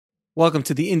Welcome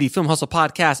to the Indie Film Hustle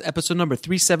Podcast, episode number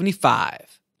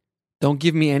 375. Don't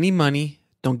give me any money,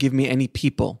 don't give me any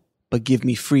people, but give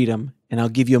me freedom, and I'll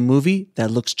give you a movie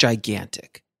that looks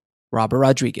gigantic. Robert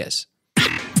Rodriguez.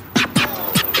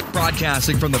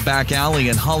 Broadcasting from the back alley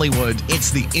in Hollywood, it's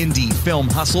the Indie Film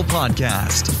Hustle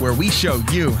Podcast, where we show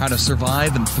you how to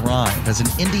survive and thrive as an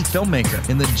indie filmmaker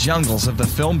in the jungles of the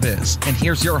film biz. And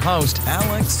here's your host,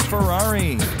 Alex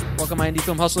Ferrari. Welcome, my Indie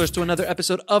Film Hustlers, to another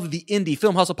episode of the Indie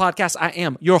Film Hustle Podcast. I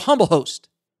am your humble host,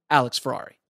 Alex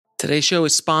Ferrari. Today's show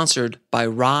is sponsored by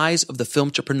Rise of the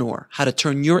Filmtrepreneur, how to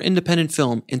turn your independent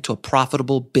film into a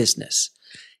profitable business.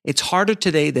 It's harder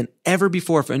today than ever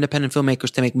before for independent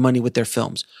filmmakers to make money with their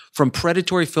films. From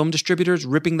predatory film distributors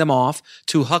ripping them off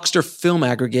to huckster film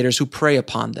aggregators who prey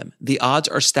upon them, the odds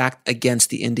are stacked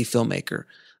against the indie filmmaker.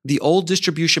 The old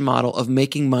distribution model of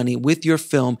making money with your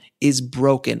film is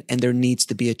broken, and there needs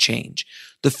to be a change.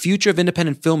 The future of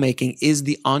independent filmmaking is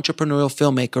the entrepreneurial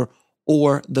filmmaker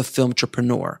or the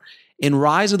filmtrepreneur. In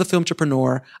Rise of the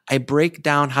Filmtrepreneur, I break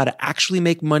down how to actually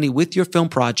make money with your film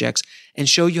projects and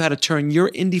show you how to turn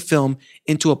your indie film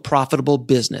into a profitable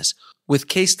business. With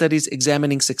case studies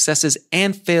examining successes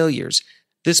and failures,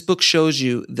 this book shows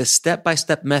you the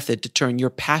step-by-step method to turn your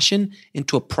passion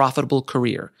into a profitable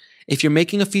career. If you're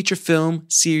making a feature film,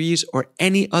 series, or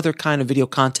any other kind of video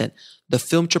content, the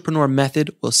Filmtrepreneur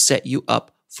method will set you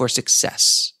up for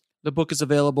success. The book is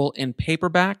available in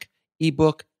paperback,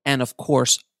 ebook, and of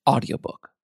course,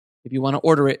 audiobook. If you want to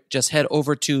order it, just head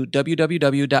over to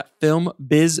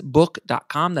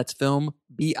www.filmbizbook.com. That's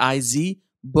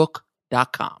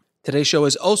filmbizbook.com. Today's show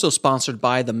is also sponsored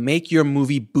by the Make Your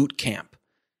Movie Boot Camp.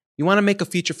 You want to make a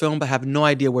feature film but have no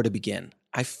idea where to begin?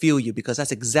 I feel you, because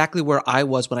that's exactly where I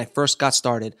was when I first got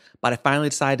started, but I finally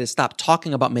decided to stop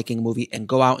talking about making a movie and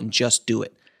go out and just do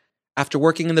it. After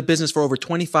working in the business for over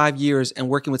 25 years and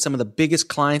working with some of the biggest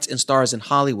clients and stars in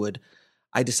Hollywood,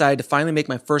 I decided to finally make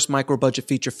my first micro-budget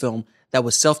feature film that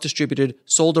was self-distributed,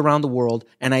 sold around the world,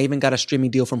 and I even got a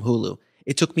streaming deal from Hulu.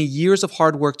 It took me years of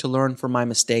hard work to learn from my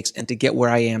mistakes and to get where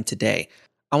I am today.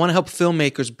 I want to help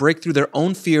filmmakers break through their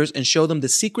own fears and show them the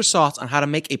secret sauce on how to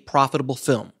make a profitable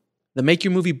film. The Make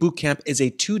Your Movie Bootcamp is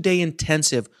a 2-day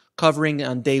intensive covering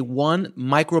on day 1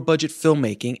 micro-budget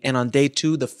filmmaking and on day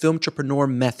 2 the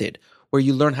Filmtrepreneur method, where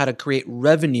you learn how to create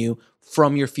revenue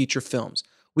from your feature films.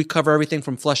 We cover everything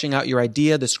from fleshing out your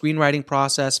idea, the screenwriting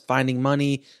process, finding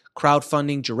money,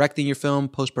 crowdfunding, directing your film,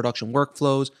 post-production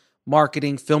workflows,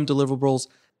 marketing, film deliverables,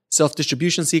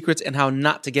 self-distribution secrets, and how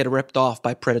not to get ripped off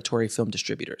by predatory film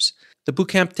distributors. The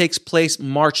bootcamp takes place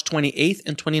March 28th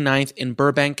and 29th in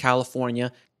Burbank,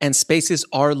 California, and spaces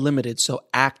are limited, so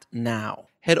act now.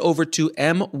 Head over to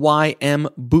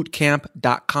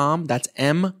mymbootcamp.com. That's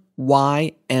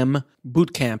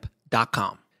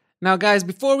mymbootcamp.com. Now, guys,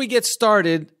 before we get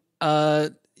started,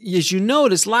 as you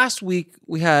noticed, last week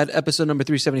we had episode number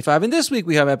 375, and this week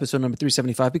we have episode number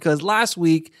 375, because last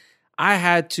week I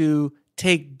had to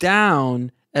take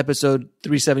down episode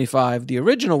 375, the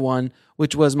original one,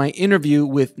 which was my interview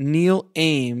with Neil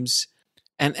Ames,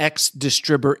 an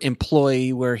ex-Distribber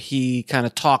employee, where he kind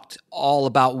of talked all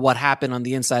about what happened on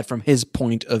the inside from his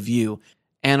point of view.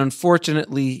 And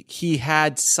unfortunately, he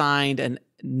had signed an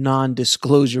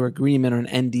non-disclosure agreement or an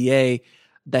NDA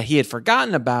that he had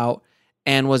forgotten about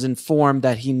and was informed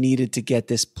that he needed to get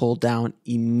this pulled down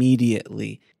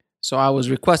immediately. So I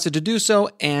was requested to do so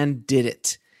and did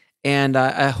it. And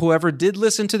whoever did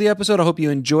listen to the episode, I hope you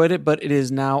enjoyed it, but it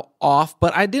is now off.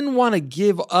 But I didn't want to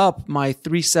give up my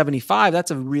 375.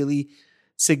 That's a really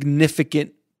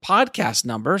significant podcast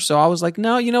number. So I was like,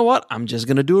 no, you know what? I'm just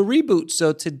going to do a reboot.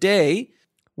 So today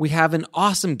we have an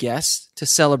awesome guest to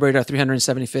celebrate our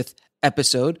 375th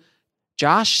episode,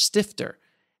 Josh Stifter.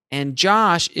 And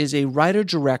Josh is a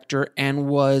writer-director and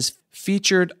was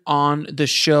featured on the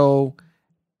show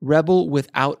Rebel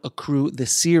Without a Crew, the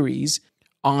series,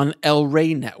 on El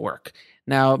Rey Network.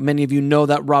 Now, many of you know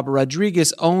that Robert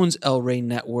Rodriguez owns El Rey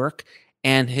Network,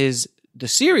 and the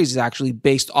series is actually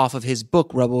based off of his book,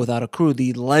 Rebel Without a Crew,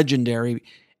 the legendary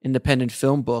independent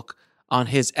film book on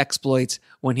his exploits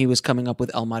when he was coming up with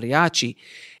El Mariachi.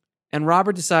 And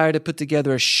Robert decided to put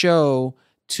together a show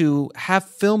to have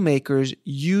filmmakers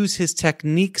use his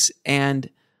techniques and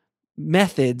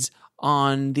methods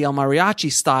on the El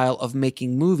Mariachi style of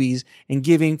making movies and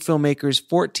giving filmmakers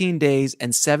 14 days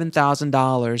and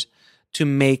 $7,000 to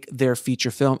make their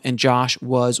feature film. And Josh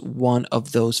was one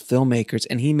of those filmmakers,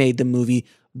 and he made the movie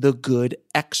The Good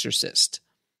Exorcist,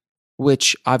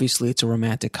 which obviously it's a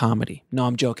romantic comedy. No,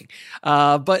 I'm joking.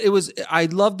 But I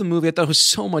loved the movie. I thought it was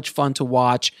so much fun to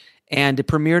watch. And it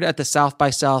premiered at the South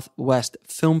by Southwest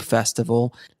Film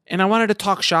Festival. And I wanted to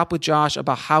talk shop with Josh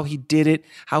about how he did it,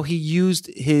 how he used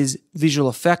his visual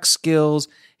effects skills,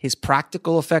 his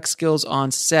practical effects skills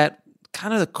on set,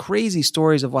 kind of the crazy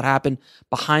stories of what happened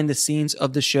behind the scenes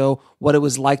of the show, what it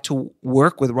was like to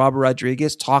work with Robert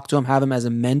Rodriguez, talk to him, have him as a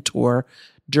mentor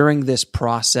during this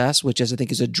process, which is, I think,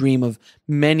 is a dream of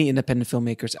many independent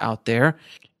filmmakers out there.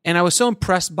 And I was so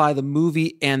impressed by the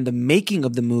movie and the making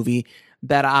of the movie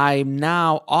that I'm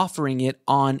now offering it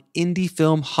on Indie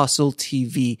Film Hustle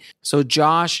TV. So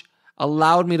Josh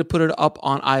allowed me to put it up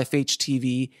on IFH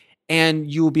TV,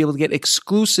 and you will be able to get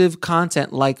exclusive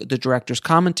content like the director's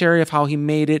commentary of how he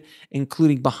made it,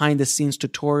 including behind the scenes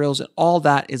tutorials, and all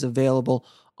that is available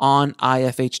on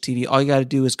IFH TV. All you got to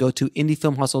do is go to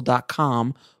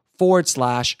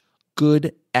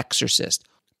indiefilmhustle.com/Good Exorcist.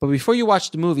 But before you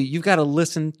watch the movie, you've got to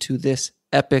listen to this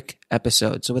epic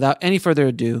episode. So without any further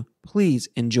ado, please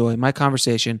enjoy my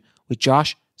conversation with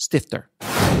Josh Stifter.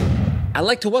 I'd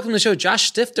like to welcome to the show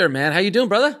Josh Stifter, man. How you doing,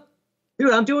 brother?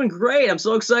 Dude, I'm doing great. I'm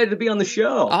so excited to be on the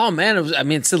show. Oh, man.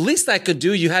 It's the least I could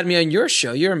do. You had me on your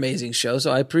show, your amazing show.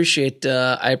 So I appreciate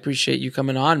you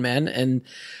coming on, man. And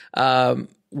I've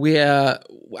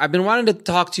been wanting to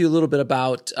talk to you a little bit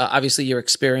about, obviously, your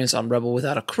experience on Rebel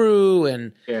Without a Crew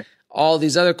and all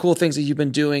these other cool things that you've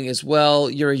been doing as well.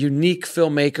 You're a unique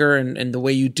filmmaker and the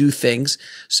way you do things.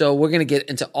 So we're going to get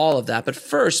into all of that. But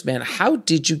first, man, how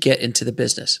did you get into the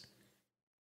business?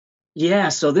 Yeah,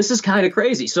 so this is kind of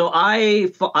crazy. So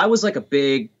I was like a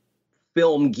big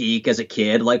film geek as a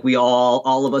kid, like we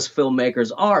all of us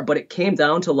filmmakers are. But it came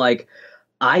down to like,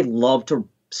 I love to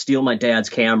steal my dad's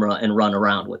camera and run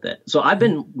around with it. So I've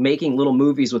been making little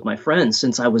movies with my friends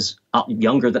since I was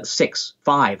younger than 6,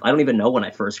 5. I don't even know when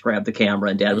I first grabbed the camera,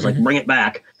 and Dad was like, bring it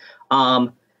back.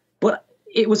 But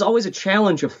it was always a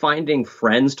challenge of finding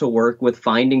friends to work with,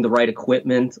 finding the right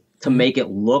equipment to make it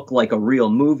look like a real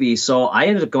movie. So I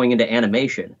ended up going into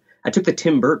animation. I took the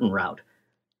Tim Burton route.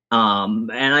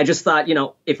 And I just thought,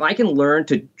 if I can learn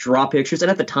to draw pictures, and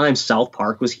at the time South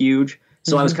Park was huge.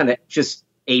 So I was kind of just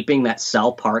aping that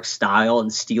South Park style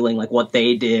and stealing like what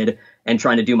they did and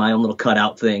trying to do my own little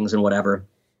cutout things and whatever,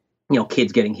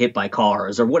 kids getting hit by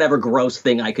cars or whatever gross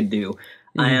thing I could do.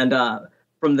 And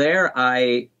from there,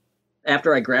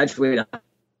 after I graduated, a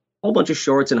whole bunch of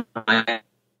shorts in high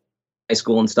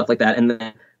school and stuff like that. And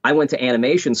then I went to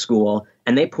animation school,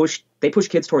 and they push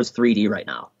kids towards 3D right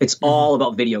now. It's all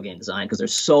about video game design because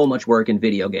there's so much work in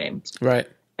video games. Right.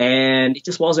 And it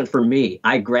just wasn't for me.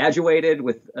 I graduated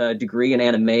with a degree in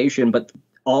animation, but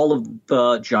all of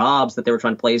the jobs that they were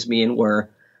trying to place me in were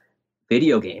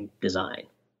video game design.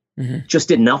 Just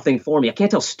did nothing for me. I can't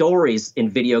tell stories in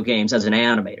video games as an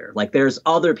animator. Like, there's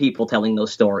other people telling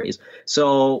those stories.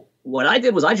 So what I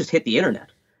did was I just hit the internet.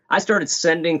 I started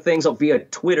sending things up via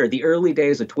Twitter. The early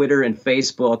days of Twitter and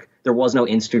Facebook, there was no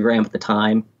Instagram at the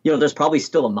time. There's probably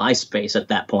still a MySpace at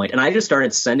that point. And I just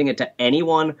started sending it to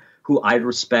anyone who I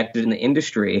respected in the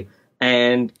industry.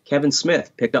 And Kevin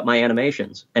Smith picked up my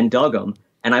animations and dug them.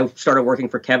 And I started working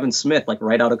for Kevin Smith, like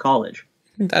right out of college.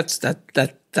 That's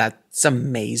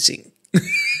amazing.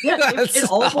 Yeah, it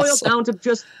all boils down to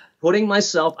just putting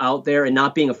myself out there and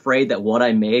not being afraid that what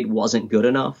I made wasn't good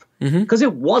enough. Because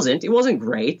it wasn't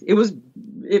great.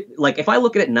 Like, if I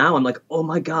look at it now, I'm like, oh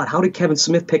my God, how did Kevin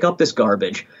Smith pick up this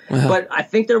garbage? But I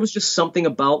think there was just something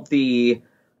about the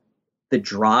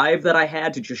drive that I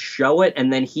had to just show it.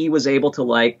 And then he was able to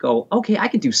like go, okay, I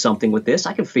could do something with this.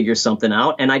 I can figure something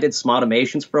out. And I did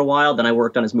Smotimations for a while. Then I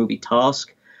worked on his movie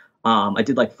Tusk. I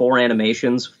did like 4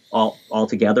 animations all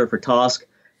together for Tusk.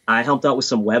 I helped out with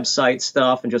some website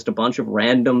stuff and just a bunch of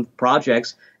random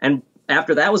projects. And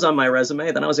after that was on my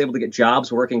resume, then I was able to get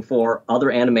jobs working for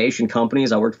other animation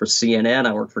companies. I worked for CNN.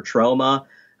 I worked for Troma.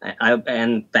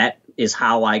 And that is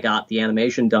how I got the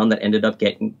animation done that ended up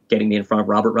getting me in front of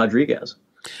Robert Rodriguez.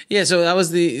 Yeah, so that was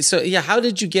how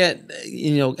did you get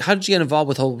involved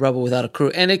with whole Rebel Without a Crew?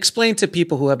 And explain to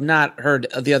people who have not heard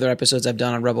of the other episodes I've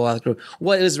done on Rebel Without a Crew.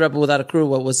 What is Rebel Without a Crew?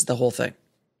 What was the whole thing?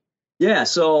 Yeah,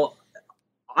 so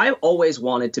I always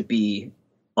wanted to be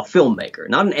a filmmaker,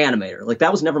 not an animator. Like,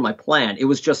 that was never my plan. It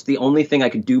was just the only thing I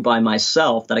could do by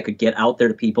myself that I could get out there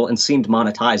to people and seemed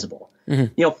monetizable.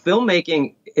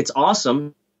 Filmmaking, it's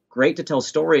awesome, great to tell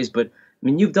stories, but I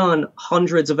mean, you've done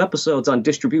hundreds of episodes on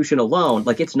distribution alone.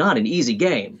 Like, it's not an easy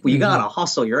game. You gotta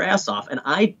hustle your ass off. And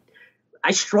I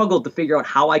struggled to figure out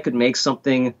how I could make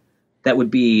something that would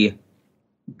be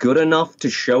good enough to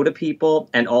show to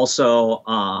people and also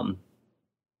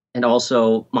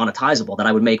monetizable, that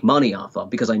I would make money off of,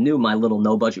 because I knew my little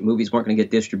no budget movies weren't going to get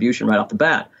distribution right off the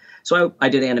bat. So I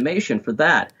did animation for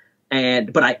that.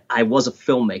 But I was a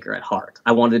filmmaker at heart.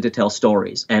 I wanted to tell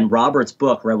stories. And Robert's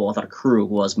book, Rebel Without a Crew,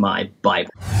 was my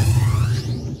Bible.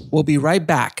 We'll be right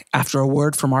back after a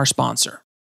word from our sponsor.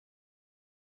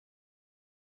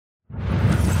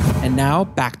 And now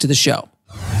back to the show.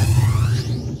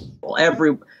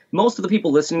 Most of the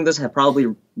people listening to this have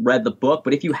probably read the book,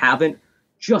 but if you haven't,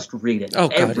 just read it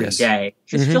every day.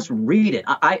 Just read it.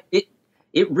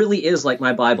 It really is like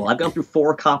my Bible. I've gone through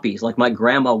 4 copies. Like my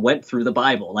grandma went through the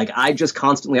Bible. Like I just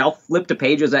constantly, I'll flip to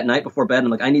pages at night before bed. And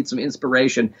I'm like, I need some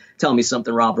inspiration. Tell me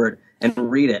something, Robert, and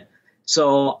read it.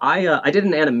 So I did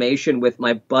an animation with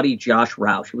my buddy Josh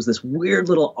Roush. It was this weird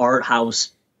little art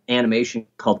house animation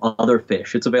called Other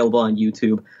Fish. It's available on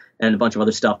YouTube and a bunch of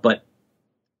other stuff. But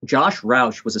Josh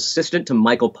Roush was assistant to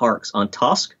Michael Parks on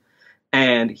Tusk,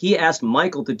 and he asked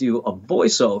Michael to do a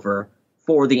voiceover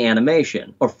for the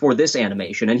animation, or for this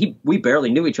animation. And we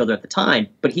barely knew each other at the time,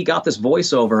 but he got this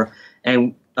voiceover,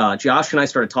 and Josh and I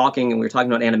started talking, and we were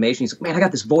talking about animation. He's like, man, I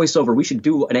got this voiceover. We should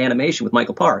do an animation with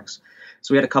Michael Parks.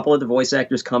 So we had a couple of the voice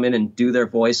actors come in and do their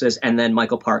voices, and then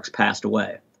Michael Parks passed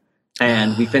away.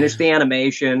 And we finished the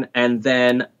animation, and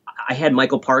then I had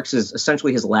Michael Parks'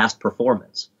 essentially his last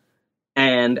performance.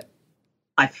 And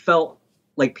I felt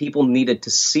like people needed to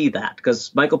see that,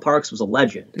 because Michael Parks was a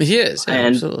legend. He is, yeah,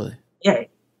 and, absolutely. Yeah,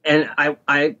 and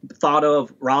I thought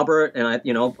of Robert, and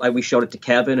we showed it to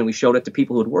Kevin, and we showed it to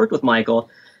people who had worked with Michael.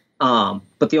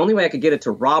 But the only way I could get it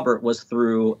to Robert was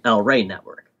through El Rey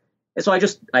Network. And so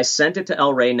I sent it to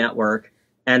El Rey Network,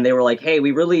 and they were like, hey,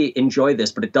 we really enjoy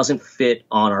this, but it doesn't fit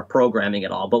on our programming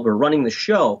at all. But we're running the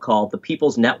show called The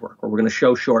People's Network, where we're going to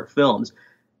show short films.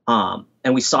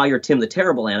 And we saw your Tim the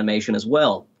Terrible animation as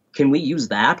well. Can we use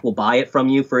that? We'll buy it from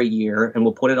you for a year, and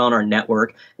we'll put it on our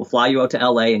network. We'll fly you out to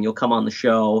LA, and you'll come on the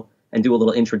show and do a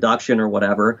little introduction or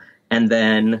whatever. And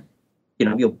then,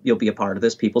 you'll be a part of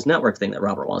this People's Network thing that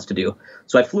Robert wants to do.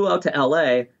 So I flew out to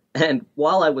LA, and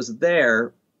while I was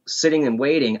there sitting and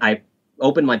waiting, I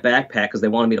opened my backpack because they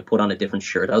wanted me to put on a different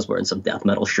shirt. I was wearing some death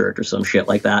metal shirt or some shit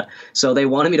like that. So they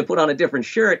wanted me to put on a different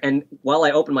shirt. And while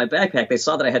I opened my backpack, they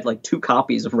saw that I had like 2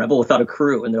 copies of Rebel Without a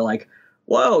Crew. And they're like,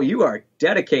 whoa, you are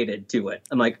dedicated to it.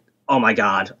 I'm like, oh my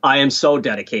God, I am so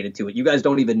dedicated to it. You guys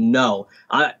don't even know.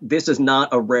 This is not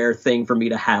a rare thing for me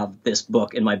to have this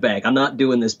book in my bag. I'm not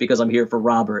doing this because I'm here for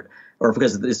Robert or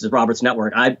because this is Robert's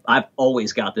network. I've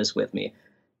always got this with me.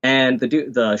 And the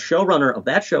showrunner of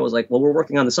that show was like, well, we're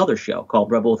working on this other show called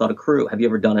Rebel Without a Crew. Have you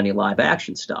ever done any live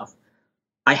action stuff?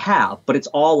 I have, but it's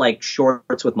all like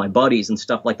shorts with my buddies and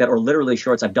stuff like that, or literally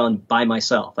shorts I've done by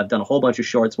myself. I've done a whole bunch of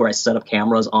shorts where I set up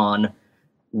cameras on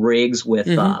rigs with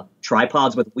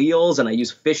tripods with wheels, and I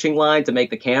use fishing line to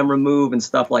make the camera move and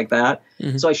stuff like that.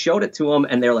 So I showed it to them,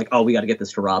 and they're like, oh, we got to get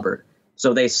this to Robert.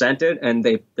 So they sent it, and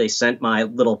they sent my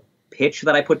little pitch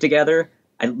that I put together.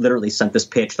 I literally sent this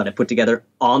pitch that I put together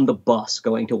on the bus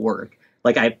going to work.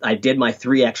 Like I did my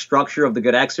 3-act structure of The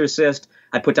Good Exorcist.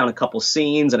 I put down a couple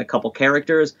scenes and a couple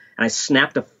characters, and I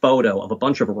snapped a photo of a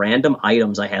bunch of random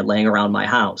items I had laying around my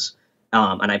house.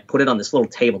 And I put it on this little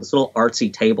table, this little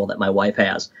artsy table that my wife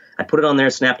has. I put it on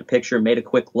there, snapped a picture, made a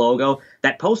quick logo.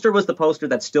 That poster was the poster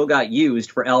that still got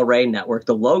used for El Rey Network.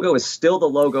 The logo is still the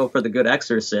logo for The Good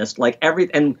Exorcist.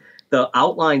 And the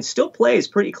outline still plays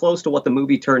pretty close to what the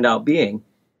movie turned out being.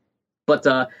 But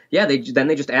they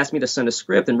just asked me to send a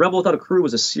script. And Rebel Without a Crew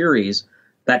was a series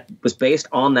that was based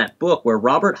on that book, where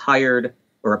Robert had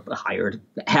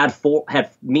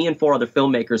me and 4 other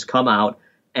filmmakers come out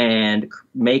and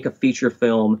make a feature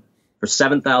film for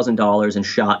 $7,000 and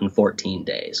shot in 14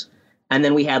 days. And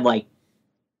then we had like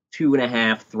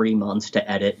 2.5, 3 months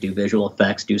to edit, do visual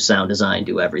effects, do sound design,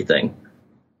 do everything.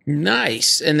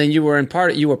 Nice. And then you were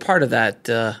part of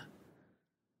that.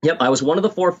 Yep, I was one of the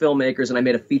 4 filmmakers, and I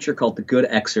made a feature called The Good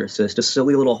Exorcist, a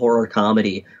silly little horror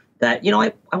comedy that,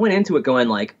 I went into it going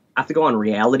like, I have to go on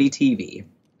reality TV.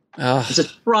 This is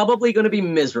probably going to be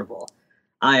miserable.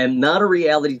 I am not a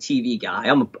reality TV guy.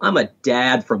 I'm a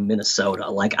dad from Minnesota.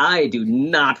 Like, I do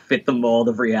not fit the mold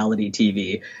of reality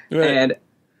TV. Right. And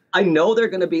I know they're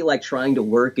going to be like trying to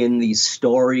work in these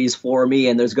stories for me,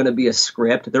 and there's going to be a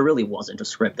script. There really wasn't a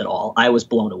script at all. I was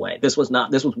blown away. This was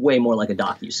way more like a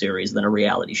docuseries than a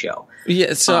reality show.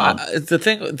 Yeah. So the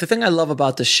thing I love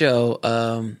about the show,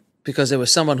 because there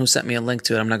was someone who sent me a link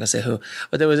to it. I'm not going to say who,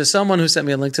 but there was someone who sent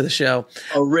me a link to the show.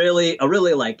 A really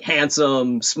like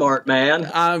handsome, smart man.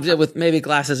 With maybe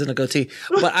glasses and a goatee.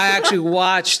 But I actually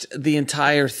watched the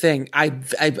entire thing. I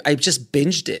just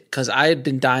binged it because I had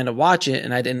been dying to watch it,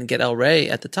 and I didn't get El Rey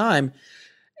at the time.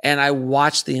 And I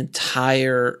watched the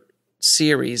entire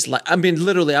series. Like, I mean,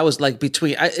 literally, I was like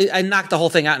I knocked the whole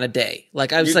thing out in a day.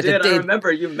 Like, I was I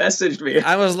remember you messaged me.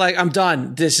 I was like, I'm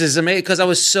done. This is amazing, because I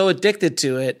was so addicted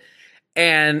to it.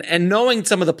 And knowing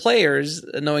some of the players,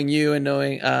 knowing you and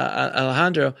knowing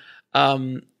Alejandro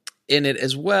in it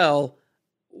as well,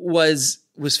 was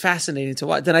fascinating to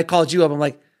watch. Then I called you up. I'm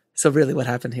like, so really, what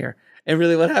happened here? And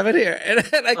really, what happened here?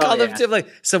 And I called him too. I'm like,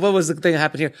 so what was the thing that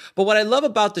happened here? But what I love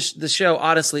about the show,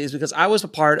 honestly, is because I was a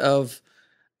part of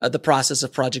the process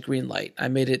of Project Greenlight. I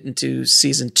made it into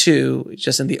season 2,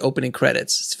 just in the opening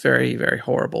credits. It's a very, very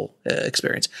horrible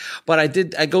experience. But I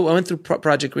went through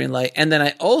Project Greenlight, and then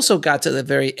I also got to the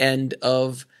very end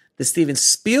of the Steven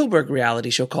Spielberg reality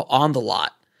show called On the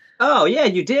Lot. Oh yeah,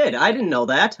 you did. I didn't know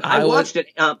that. I watched it.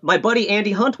 My buddy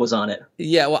Andy Hunt was on it.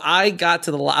 Yeah, well, I got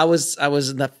to I was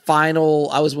in the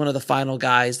final. I was one of the final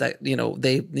guys that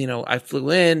I flew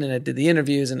in and I did the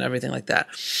interviews and everything like that.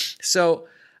 So.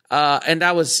 And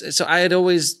I've always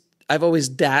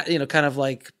kind of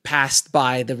like passed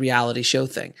by the reality show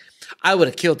thing. I would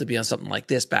have killed to be on something like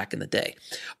this back in the day.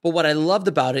 But what I loved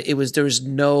about it, there was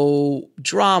no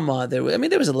drama. There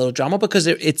was a little drama because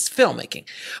it's filmmaking,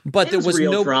 but there was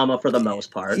real no drama for the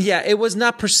most part. Yeah, it was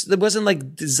not. It wasn't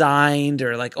like designed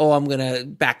or like, oh, I'm gonna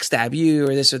backstab you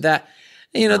or this or that.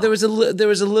 No. there was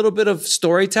a little bit of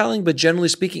storytelling, but generally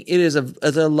speaking, it is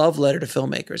a love letter to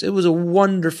filmmakers. It was a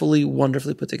wonderfully,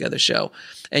 wonderfully put together show,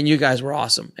 and you guys were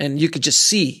awesome. And you could just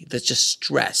see the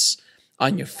stress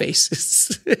on your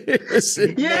faces.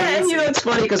 Yeah, and it's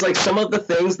funny because like some of the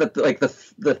things that like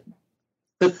the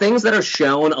things that are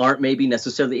shown aren't maybe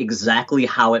necessarily exactly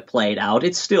how it played out.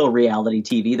 It's still reality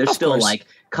TV. They're still like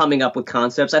coming up with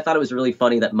concepts. I thought it was really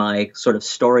funny that my sort of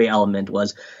story element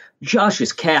was,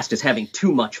 Josh's cast is having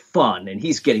too much fun, and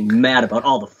he's getting mad about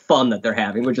all the fun that they're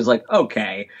having, which is like,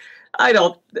 okay,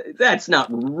 that's not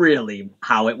really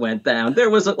how it went down.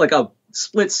 There was like a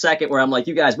split second where I'm like,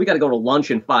 you guys, we got to go to lunch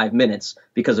in 5 minutes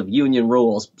because of union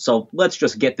rules. So let's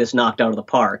just get this knocked out of the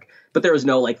park. But there was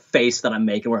no like face that I'm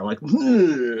making where I'm like,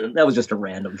 that was just a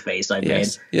random face I made.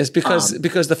 Yes, because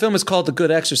the film is called The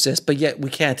Good Exorcist, but yet we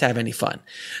can't have any fun.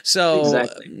 So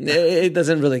exactly. It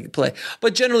doesn't really play.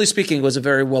 But generally speaking, it was a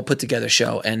very well put together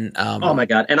show. And oh my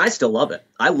God. And I still love it.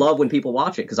 I love when people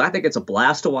watch it because I think it's a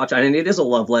blast to watch. I mean, it is a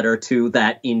love letter to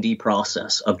that indie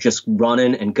process of just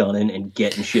running and gunning and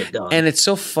getting shit done. And it's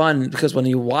so fun because when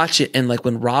you watch it and like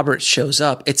when Robert shows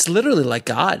up, it's literally like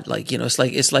God. Like,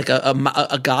 it's like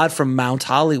a God from Mount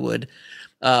Hollywood,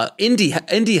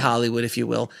 indie Hollywood, if you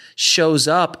will, shows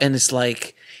up, and it's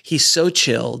like he's so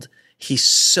chilled, he's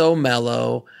so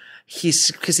mellow,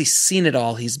 because he's seen it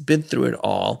all, he's been through it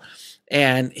all,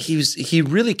 and he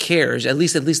really cares. At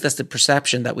least that's the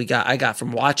perception that I got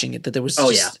from watching it. That there was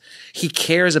he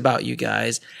cares about you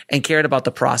guys and cared about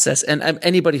the process. And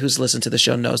anybody who's listened to the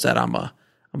show knows that I'm a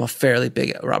fairly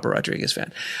big Robert Rodriguez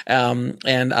fan,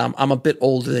 and I'm a bit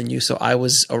older than you, so I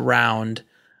was around.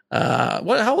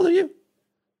 How old are you?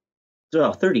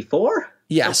 34.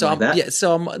 Yeah,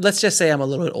 let's just say I'm a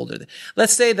little bit older.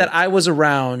 Let's say that I was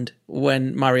around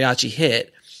when Mariachi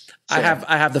hit. Sure.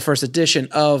 I have the first edition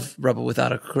of Rebel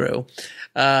Without a Crew,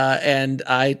 and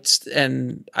I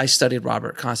studied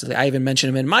Robert constantly. I even mention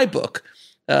him in my book,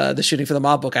 the Shooting for the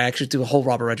Mob book. I actually do a whole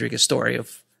Robert Rodriguez story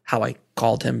of how I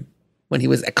called him when he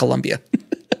was at Columbia.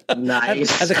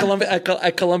 Nice.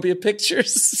 at Columbia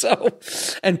Pictures. So,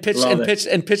 and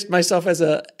pitched myself as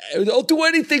I'll do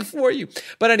anything for you.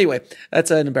 But anyway,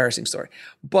 that's an embarrassing story.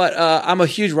 But I'm a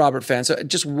huge Robert fan. So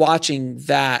just watching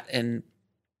that and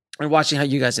watching how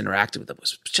you guys interacted with him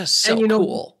was just so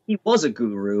cool. He was a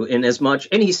guru in as much,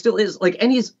 and he still is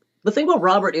the thing about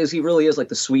Robert is he really is like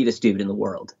the sweetest dude in the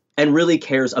world and really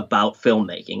cares about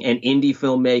filmmaking and indie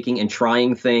filmmaking and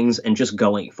trying things and just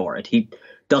going for it. He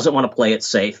doesn't want to play it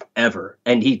safe ever.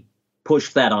 And he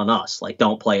pushed that on us. Like,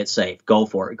 don't play it safe. Go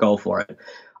for it.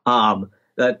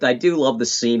 I do love the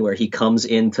scene where he comes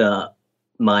into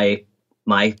my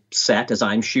set as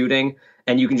I'm shooting,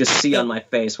 and you can just see on my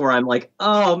face where I'm like,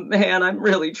 oh man, I'm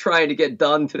really trying to get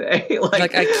done today.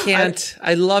 like I can't.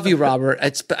 I love you, Robert.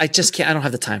 I just can't. I don't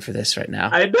have the time for this right now.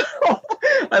 I know.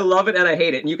 I love it and I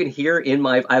hate it. And you can hear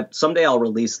someday I'll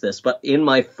release this, but in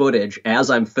my footage as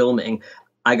I'm filming,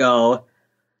 I go,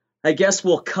 I guess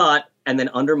we'll cut. And then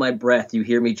under my breath, you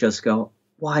hear me just go,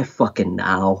 why fucking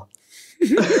now?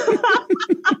 And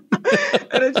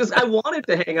I wanted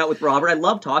to hang out with Robert. I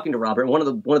love talking to Robert. And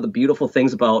one of the beautiful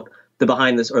things about the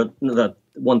behind this, or the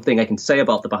one thing I can say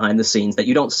about the behind the scenes that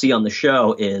you don't see on the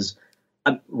show is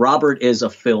Robert is a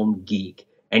film geek.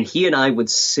 And he and I would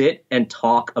sit and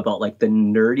talk about like the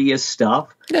nerdiest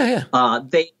stuff. Yeah.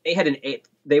 They had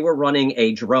they were running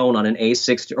a drone on an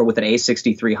A60 or with an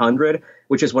A6300,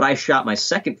 which is what I shot my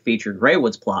second feature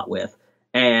Greywood's plot with,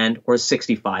 or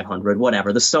 6500,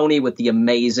 whatever. The Sony with the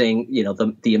amazing,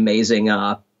 the amazing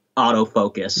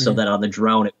autofocus, so that on the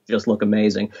drone it would just look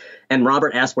amazing. And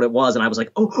Robert asked what it was, and I was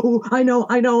like, oh, I know.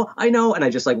 And I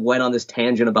just like went on this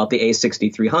tangent about the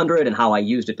A6300 and how I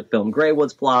used it to film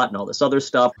Greywood's plot and all this other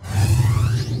stuff.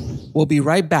 We'll be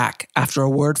right back after a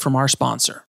word from our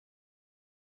sponsor.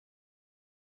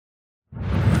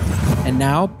 And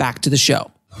now back to the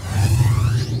show.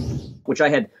 Which I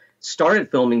had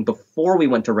started filming before we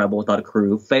went to Rebel Without a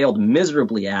Crew, failed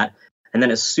miserably at, and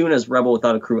then as soon as Rebel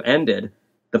Without a Crew ended,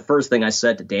 the first thing I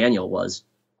said to Daniel was,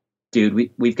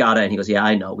 dude, we've got to, and he goes, yeah,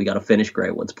 I know, we got to finish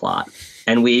Greywood's plot.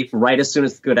 And right as soon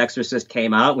as Good Exorcist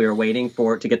came out, we were waiting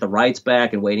for it to get the rights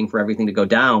back and waiting for everything to go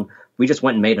down. We just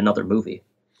went and made another movie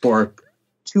for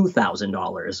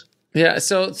 $2,000. Yeah,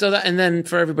 so that, and then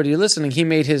for everybody listening, he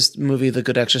made his movie The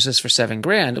Good Exorcist for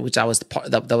 $7,000, which that was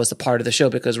the part of the show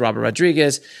because Robert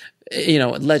Rodriguez,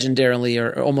 legendarily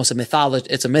or almost a mythology.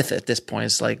 It's a myth at this point.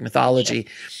 It's like mythology.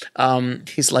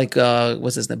 He's like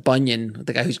what's his name, Bunyan,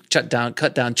 the guy who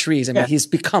cut down trees. I mean, he's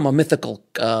become a mythical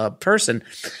person.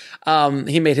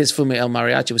 He made his Fume El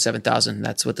Mariachi with $7,000.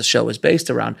 That's what the show is based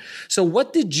around. So,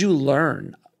 what did you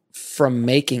learn from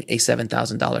making a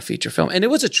 $7,000 feature film? And it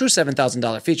was a true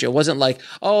 $7,000 feature. It wasn't like,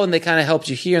 and they kind of helped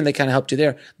you here and they kind of helped you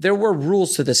there. There were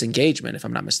rules to this engagement, if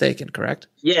I'm not mistaken, correct?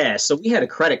 Yeah. So we had a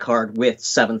credit card with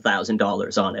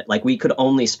 $7,000 on it. Like we could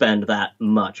only spend that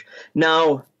much.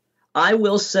 Now, I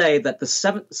will say that the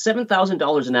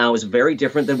 $7,000 now is very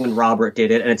different than when Robert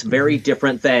did it. And it's very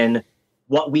different than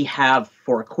what we have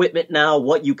for equipment now,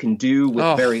 what you can do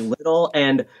with very little.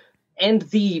 And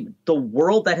the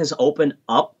world that has opened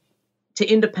up to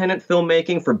independent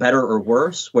filmmaking, for better or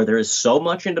worse, where there is so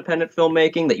much independent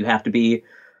filmmaking that you have to be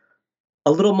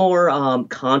a little more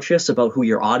conscious about who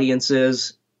your audience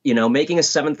is. Making a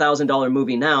 $7,000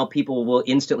 movie now, people will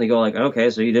instantly go like, okay,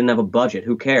 so you didn't have a budget.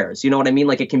 Who cares? You know what I mean?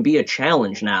 Like, it can be a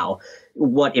challenge now.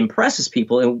 What impresses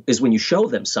people is when you show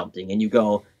them something and you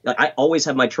go, I always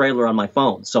have my trailer on my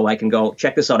phone so I can go,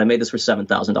 check this out. I made this for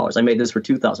 $7,000. I made this for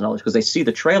 $2,000 because they see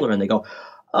the trailer and they go,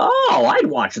 oh, I'd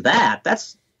watch that.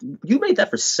 You made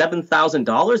that for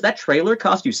 $7,000? That trailer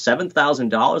cost you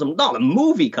 $7,000? No, the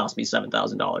movie cost me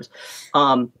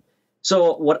 $7,000.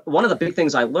 So one of the big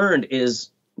things I learned is,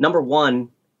 number one,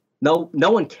 no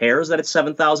one cares that it's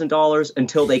 $7,000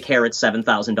 until they care it's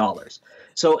 $7,000.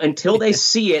 So until they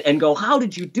see it and go, how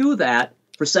did you do that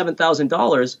for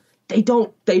 $7,000? They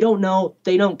don't know.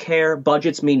 They don't care.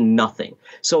 Budgets mean nothing.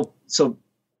 So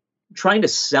trying to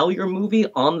sell your movie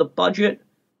on the budget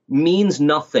means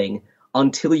nothing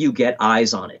until you get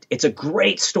eyes on it. It's a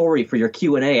great story for your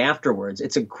Q&A afterwards.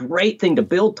 It's a great thing to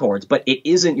build towards, but it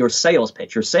isn't your sales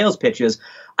pitch. Your sales pitch is,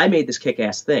 I made this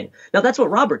kick-ass thing. Now, that's what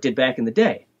Robert did back in the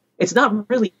day. It's not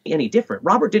really any different.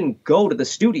 Robert didn't go to the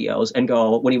studios and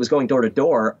go, when he was going door to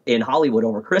door in Hollywood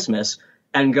over Christmas,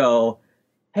 and go,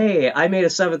 hey, I made a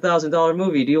 $7,000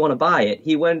 movie. Do you want to buy it?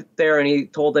 He went there and he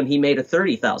told them he made a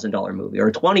 $30,000 movie or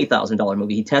a $20,000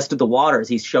 movie. He tested the waters.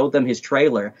 He showed them his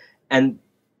trailer and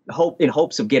in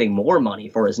hopes of getting more money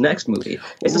for his next movie.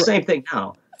 It's the same thing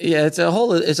now. Yeah, it's a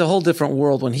whole different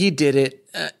world. When he did it,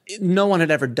 no one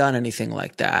had ever done anything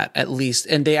like that, at least,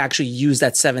 and they actually used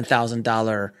that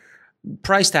 $7,000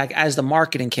 price tag as the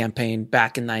marketing campaign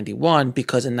back in '91,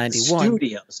 because in '91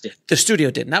 the studio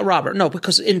did, not Robert. No,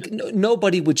 because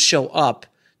nobody would show up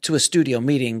to a studio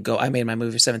meeting and go, I made my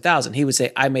movie for $7,000. He would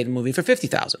say, I made a movie for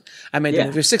 $50,000. I made the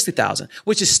movie for $60,000,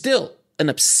 which is still an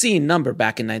obscene number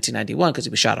back in 1991 because it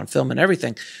was shot on film and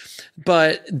everything.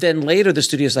 But then later the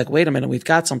studio's like, wait a minute, we've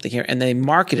got something here. And they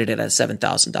marketed it as a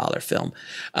 $7,000 film.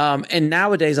 And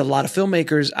nowadays a lot of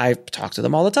filmmakers, I talk to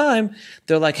them all the time.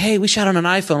 They're like, hey, we shot on an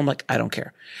iPhone. I'm like, I don't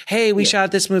care. Hey, we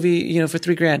shot this movie, for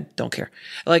 $3,000. Don't care.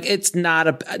 Like, it's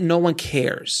not no one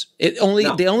cares. They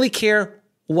only care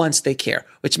once they care,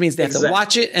 which means they have to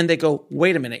watch it and they go,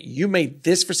 wait a minute, you made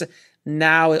this for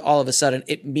now all of a sudden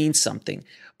it means something.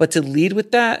 But to lead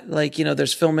with that, like,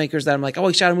 there's filmmakers that I'm like, oh,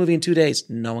 he shot a movie in 2 days.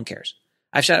 No one cares.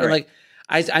 I've shot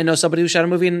I know somebody who shot a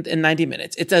movie in 90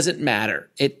 minutes. It doesn't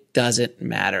matter. It doesn't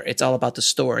matter. It's all about the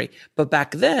story. But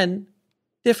back then,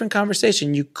 different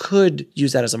conversation. You could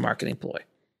use that as a marketing ploy.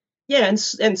 Yeah. And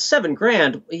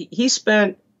 $7,000, he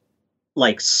spent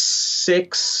like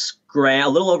 $6,000, a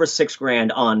little over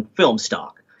 $6,000 on film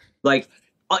stock. Like,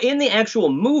 in the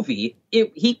actual movie,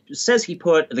 he says he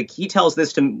tells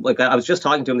this to, like, I was just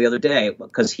talking to him the other day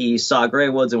because he saw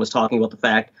Greywoods and was talking about the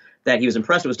fact that he was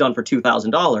impressed it was done for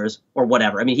 $2,000 or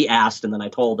whatever. I mean, he asked and then I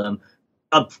told him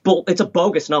it's a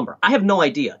bogus number. I have no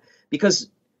idea. because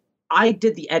I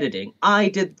did the editing, I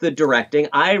did the directing,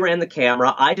 I ran the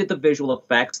camera, I did the visual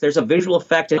effects. There's a visual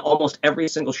effect in almost every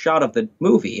single shot of the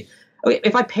movie. Okay,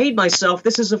 if I paid myself,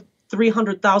 this is a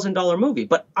 $300,000 movie,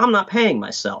 but I'm not paying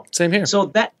myself. Same here. So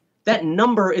that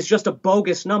number is just a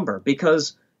bogus number,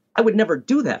 because I would never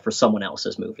do that for someone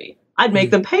else's movie. I'd make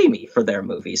them pay me for their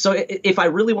movie. So if I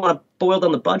really want to boil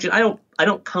down the budget, I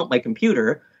don't count my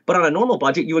computer, but on a normal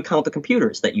budget, you would count the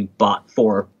computers that you bought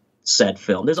for said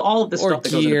film. There's all of this stuff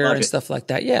that goes into the budget. And stuff like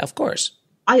that. Yeah, of course.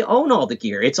 I own all the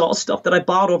gear. It's all stuff that I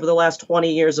bought over the last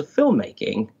 20 years of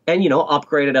filmmaking and,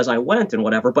 upgraded as I went and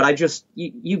whatever. But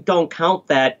you don't count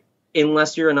that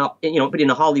unless you're in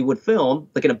a Hollywood film,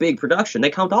 like in a big production.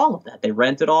 They count all of that. They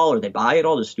rent it all or they buy it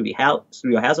all. The studio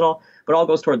has it all, but it all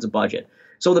goes towards the budget.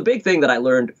 So the big thing that I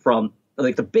learned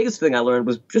the biggest thing I learned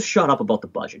was just shut up about the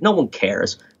budget. No one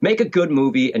cares. Make a good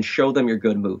movie and show them your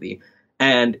good movie.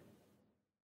 And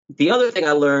the other thing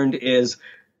I learned is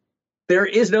there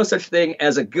is no such thing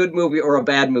as a good movie or a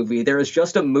bad movie. There is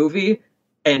just a movie,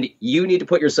 and you need to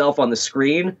put yourself on the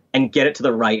screen and get it to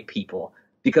the right people,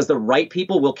 because the right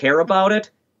people will care about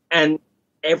it. And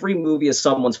every movie is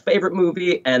someone's favorite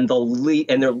movie and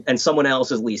and someone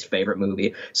else's least favorite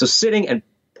movie. So sitting and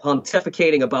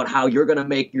pontificating about how you're going to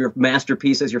make your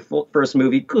masterpiece as your first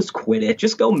movie, just quit it.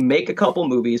 Just go make a couple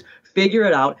movies, figure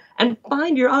it out, and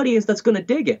find your audience that's going to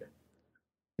dig it.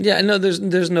 Yeah, no,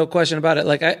 there's no question about it.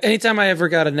 Like anytime I ever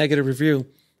got a negative review,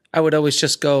 I would always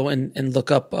just go and look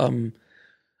up a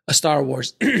Star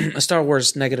Wars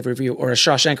negative review, or a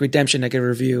Shawshank Redemption negative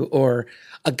review, or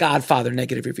a Godfather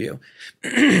negative review,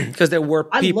 because there were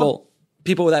people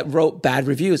that wrote bad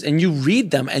reviews, and you read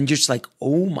them and you're just like,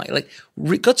 oh my,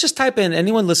 go just type in,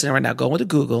 anyone listening right now, go into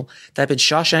Google, type in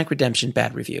Shawshank Redemption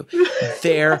bad review.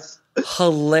 They're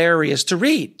hilarious to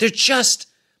read. They're just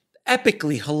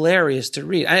epically hilarious to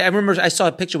read. I remember I saw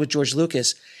a picture with George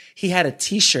Lucas. He had a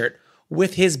t-shirt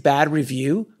with his bad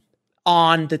review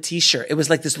on the t-shirt. It was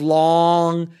like this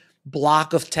long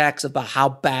block of text about how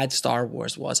bad Star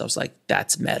Wars was. I was like,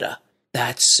 that's meta.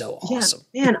 That's so awesome.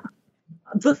 Yeah, man.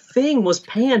 The Thing was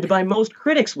panned by most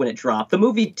critics when it dropped. The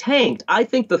movie tanked. I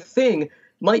think The Thing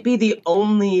might be the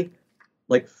only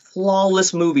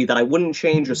flawless movie that I wouldn't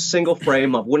change a single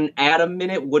frame of, wouldn't add a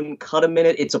minute, wouldn't cut a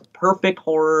minute. It's a perfect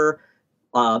horror,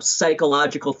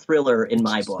 psychological thriller in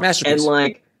my book. Masterpiece.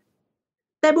 And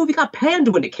that movie got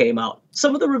panned when it came out.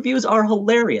 Some of the reviews are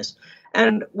hilarious.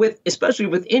 And especially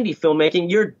with indie filmmaking,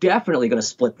 you're definitely going to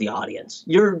split the audience.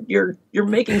 You're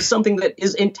making something that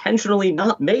is intentionally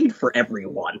not made for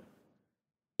everyone.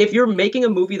 If you're making a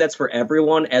movie that's for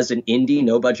everyone as an indie,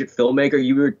 no-budget filmmaker,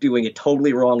 you are doing it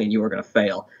totally wrong and you are going to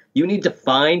fail. You need to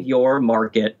find your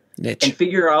market niche and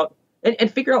figure out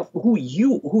who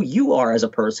you are as a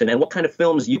person and what kind of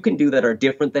films you can do that are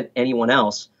different than anyone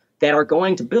else that are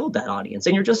going to build that audience.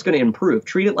 And you're just going to improve.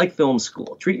 Treat it like film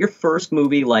school. Treat your first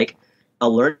movie like a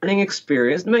learning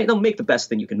experience. Don't make the best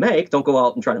thing you can make. Don't go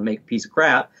out and try to make a piece of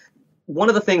crap. One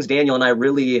of the things Daniel and I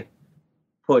really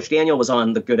pushed, Daniel was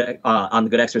on the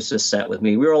Good Exorcist set with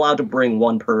me. We were allowed to bring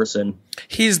one person.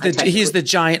 He's the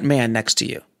giant man next to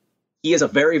you. He is a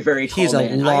very, very tall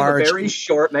man. I am a very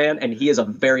short man, and he is a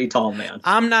very tall man.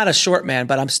 I'm not a short man,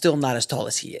 but I'm still not as tall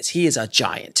as he is. He is a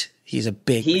giant. He's a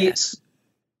big man.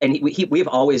 And we've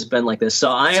always been like this.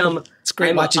 So It's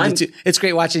great watching you two. It's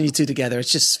great watching you two together.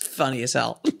 It's just funny as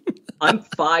hell. I'm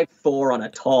 5'4" on a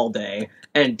tall day,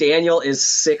 and Daniel is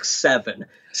 6'7".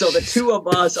 So the two of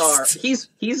us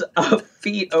he's a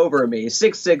feet over me,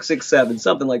 6'6", 6'7",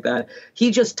 something like that.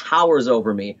 He just towers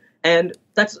over me. And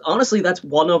that's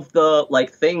one of the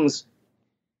things.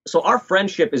 So our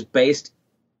friendship is based,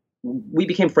 we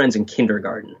became friends in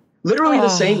kindergarten. Literally the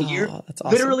same year. That's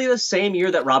awesome. Literally the same year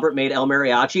that Robert made El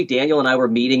Mariachi, Daniel and I were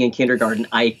meeting in kindergarten.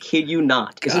 I kid you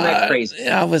not. Isn't that crazy?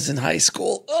 I was in high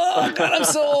school. Oh God, I'm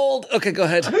so old. Okay, go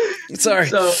ahead. Sorry.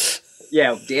 So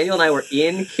yeah, Daniel and I were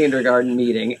in kindergarten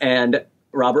meeting, and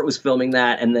Robert was filming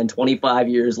that, and then 25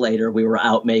 years later, we were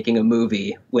out making a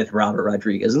movie with Robert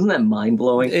Rodriguez. Isn't that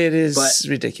mind-blowing? It is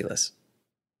ridiculous.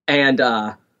 And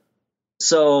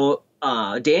so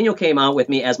Daniel came out with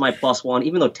me as my +1,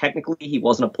 even though technically he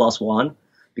wasn't a +1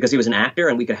 because he was an actor,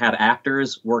 and we could have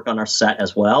actors work on our set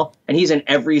as well. And he's in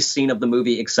every scene of the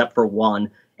movie except for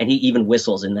one, and he even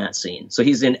whistles in that scene. So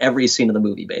he's in every scene of the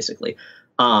movie, basically.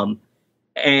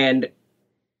 And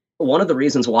one of the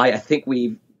reasons why I think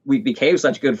we became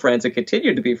such good friends and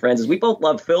continued to be friends is we both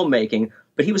loved filmmaking,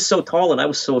 but he was so tall and I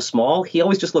was so small. He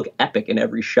always just looked epic in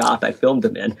every shot I filmed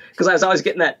him in because I was always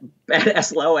getting that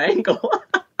badass low angle.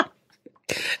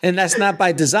 And that's not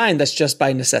by design. That's just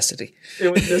by necessity.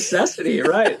 It was necessity,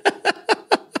 right?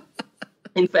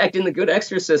 In fact, in The Good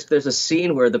Exorcist, there's a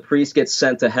scene where the priest gets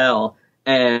sent to hell,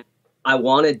 and I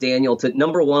wanted Daniel to,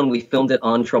 number one, we filmed it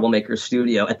on Troublemaker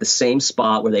Studio at the same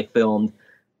spot where they filmed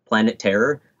Planet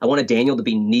Terror. I wanted Daniel to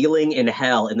be kneeling in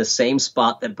hell in the same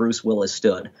spot that Bruce Willis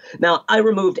stood. Now, I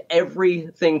removed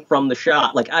everything from the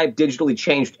shot. Like, I digitally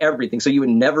changed everything, so you would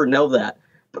never know that.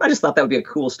 But I just thought that would be a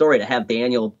cool story to have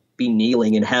Daniel be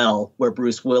kneeling in hell where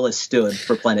Bruce Willis stood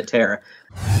for Planet Terror.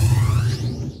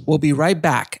 We'll be right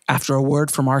back after a word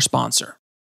from our sponsor.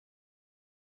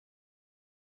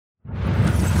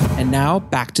 And now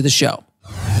back to the show.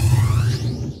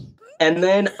 And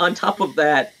then on top of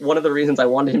that, one of the reasons I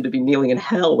wanted him to be kneeling in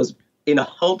hell was in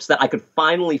hopes that I could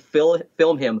finally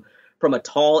film him from a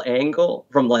tall angle,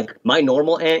 from like my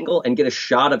normal angle, and get a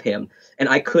shot of him. And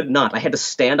I could not. I had to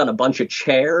stand on a bunch of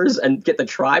chairs and get the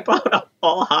tripod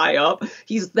all high up.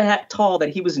 He's that tall that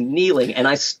he was kneeling, and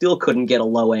I still couldn't get a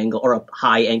low angle or a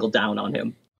high angle down on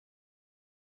him.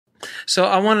 So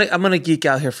I'm going to geek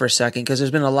out here for a second, because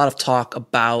there's been a lot of talk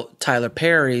about Tyler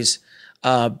Perry's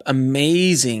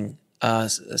amazing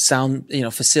sound,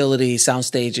 facility, sound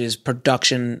stages,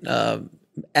 production,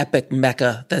 epic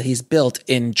mecca that he's built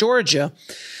in Georgia.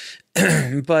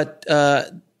 But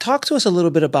talk to us a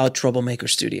little bit about Troublemaker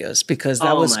Studios, because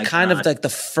that was kind of like the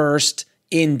first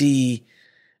indie.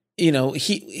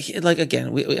 He like,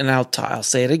 again, I'll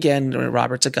say it again.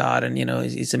 Robert's a god, and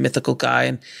he's a mythical guy,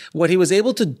 and what he was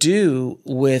able to do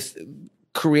with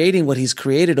creating what he's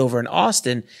created over in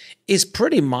Austin is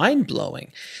pretty mind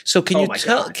blowing. So can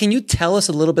you tell us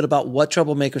a little bit about what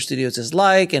Troublemaker Studios is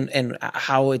like, and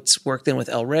how it's worked in with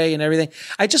El Rey and everything?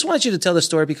 I just want you to tell the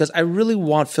story, because I really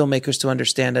want filmmakers to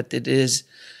understand that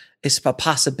it's a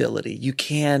possibility. You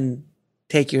can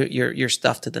take your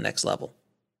stuff to the next level.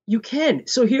 You can.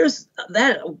 So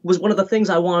that was one of the things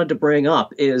I wanted to bring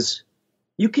up, is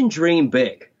you can dream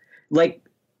big. Like,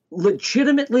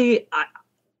 legitimately,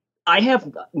 I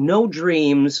have no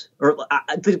dreams, or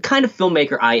the kind of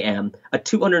filmmaker I am, a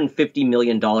 $250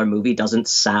 million movie doesn't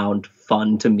sound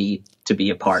fun to me to be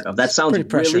a part of. That sounds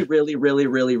really, really, really,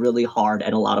 really, really hard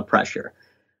and a lot of pressure.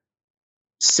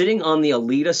 Sitting on the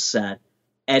Alita set,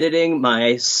 editing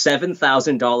my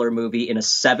 $7,000 movie in a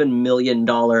 $7 million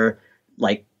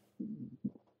like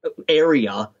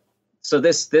area. So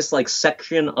this like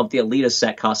section of the Alita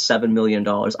set cost $7 million.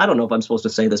 I don't know if I'm supposed to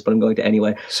say this, but I'm going to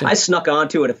anyway. Sure. I snuck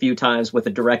onto it a few times with a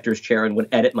director's chair and would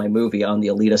edit my movie on the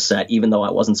Alita set, even though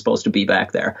I wasn't supposed to be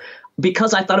back there,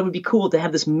 because I thought it would be cool to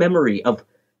have this memory of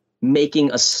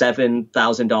making a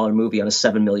 $7,000 movie on a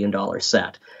 $7 million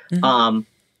set. Mm-hmm.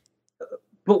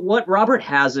 But what Robert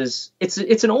has is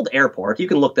it's an old airport. You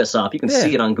can look this up. You can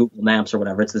see it on Google Maps or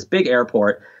whatever. It's this big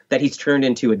airport that he's turned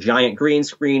into a giant green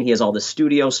screen. He has all the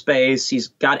studio space. He's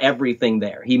got everything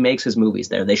there. He makes his movies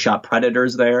there. They shot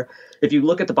Predators there. If you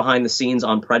look at the behind the scenes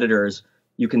on Predators,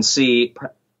 you can see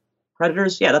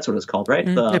Predators. Yeah, that's what it's called, right?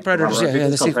 Mm-hmm. Predators.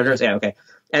 It's called Predators. Yeah, okay.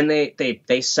 And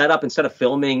they set up, instead of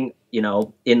filming, in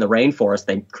the rainforest,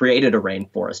 they created a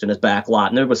rainforest in his back lot,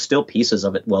 and there was still pieces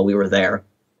of it while we were there.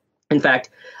 In fact,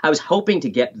 I was hoping to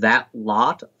get that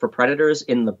lot for Predators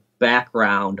in the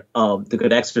background of The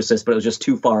Good Exorcist, but it was just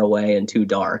too far away and too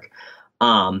dark.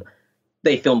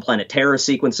 They filmed Planet Terror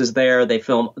sequences there. They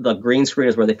filmed the green screen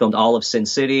is where they filmed all of Sin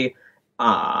City.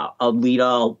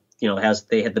 Alita,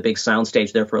 they had the big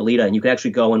soundstage there for Alita, and you can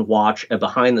actually go and watch a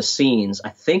behind the scenes. I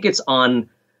think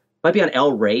might be on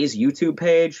El Rey's YouTube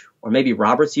page, or maybe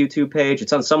Robert's YouTube page.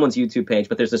 It's on someone's YouTube page,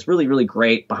 but there's this really, really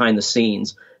great behind the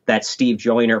scenes that Steve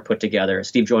Joyner put together.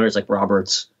 Steve Joyner is like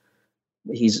Robert's,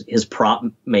 he's his prop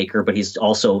maker, but he's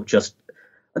also just,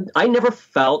 I never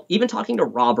felt, even talking to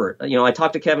Robert, I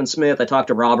talked to Kevin Smith, I talked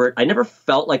to Robert, I never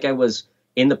felt like I was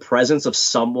in the presence of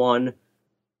someone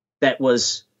that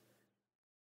was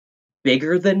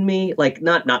bigger than me. Like,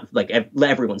 not like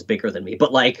everyone's bigger than me,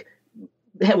 but like,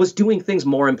 was doing things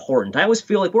more important. I always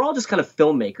feel like we're all just kind of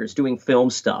filmmakers doing film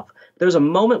stuff. There was a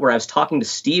moment where I was talking to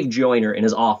Steve Joyner in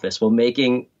his office while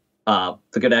making The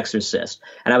Good Exorcist,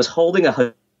 and I was holding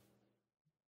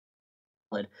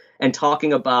and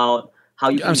talking about how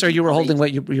you. I'm sorry, you were holding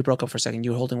what? You broke up for a second.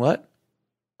 You were holding what?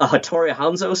 A Hattori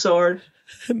Hanzo sword.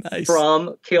 Nice.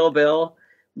 From Kill Bill.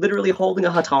 Literally holding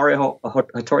a Hattori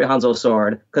Hanzo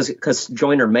sword because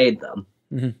Joyner made them.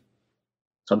 Mm-hmm.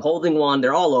 So I'm holding one.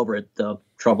 They're all over at the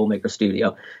Troublemaker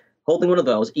Studio. Holding one of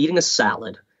those, eating a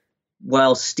salad.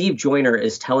 Well, Steve Joyner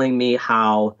is telling me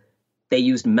how they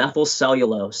used methyl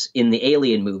cellulose in the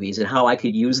Alien movies and how I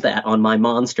could use that on my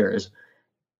monsters.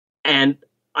 And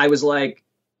I was like,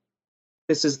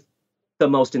 this is the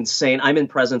most insane. I'm in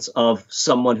presence of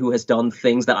someone who has done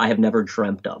things that I have never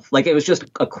dreamt of. Like, it was just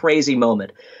a crazy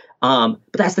moment. But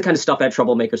that's the kind of stuff at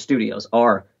Troublemaker Studios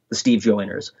are the Steve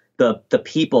Joyners, the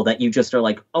people that you just are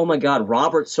like, oh my God,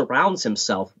 Robert surrounds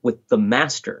himself with the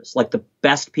masters, like the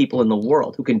best people in the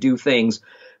world who can do things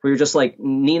where you're just like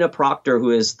Nina Proctor,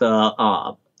 who is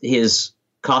his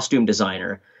costume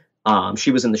designer.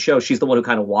 She was in the show. She's the one who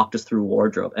kind of walked us through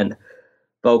wardrobe. And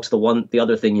folks, the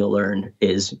other thing you'll learn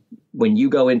is when you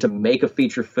go in to make a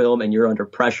feature film and you're under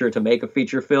pressure to make a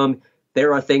feature film,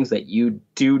 there are things that you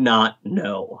do not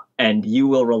know, and you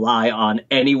will rely on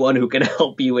anyone who can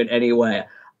help you in any way.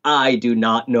 I do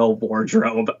not know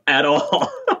wardrobe at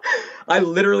all. I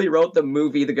literally wrote the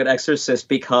movie The Good Exorcist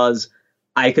because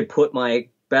I could put my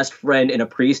best friend in a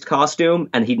priest costume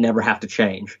and he'd never have to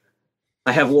change.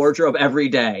 I have wardrobe every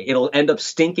day. It'll end up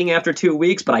stinking after 2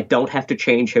 weeks, but I don't have to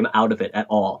change him out of it at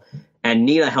all. And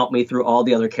Nina helped me through all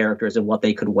the other characters and what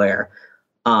they could wear.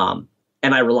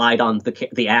 And I relied on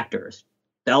the actors.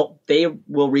 They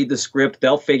will read the script.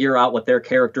 They'll figure out what their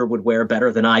character would wear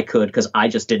better than I could, because I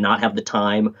just did not have the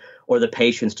time or the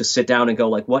patience to sit down and go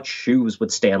like, what shoes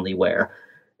would Stanley wear?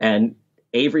 And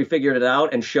Avery figured it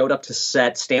out and showed up to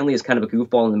set. Stanley is kind of a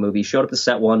goofball in the movie. He showed up to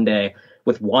set one day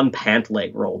with one pant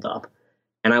leg rolled up.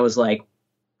 And I was like,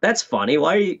 that's funny.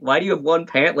 Why do you have one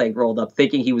pant leg rolled up?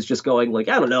 Thinking he was just going like,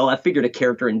 I don't know. I figured a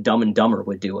character in Dumb and Dumber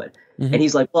would do it. Mm-hmm. And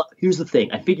he's like, well, here's the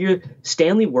thing. I figure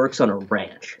Stanley works on a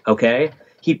ranch. Okay.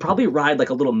 He'd probably ride like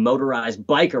a little motorized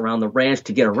bike around the ranch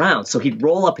to get around. So he'd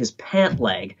roll up his pant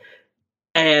leg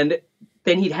and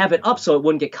then he'd have it up so it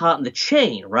wouldn't get caught in the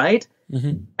chain. Right.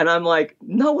 Mm-hmm. And I'm like,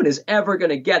 no one is ever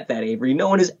going to get that, Avery. No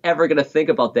one is ever going to think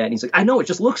about that. And he's like, I know it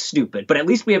just looks stupid, but at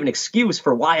least we have an excuse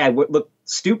for why I look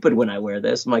stupid when I wear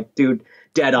this. I'm like, dude,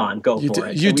 dead on. Go for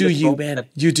it. You do you, man.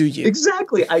 You do you.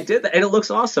 Exactly. I did that. And it looks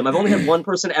awesome. I've only had one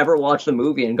person ever watch the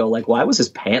movie and go like, why was his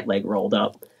pant leg rolled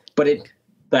up? But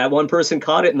that one person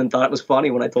caught it and then thought it was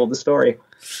funny when I told the story.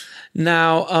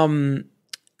 Now,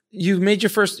 you made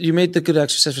The Good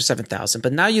Exorcist for $7,000,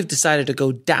 but now you've decided to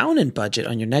go down in budget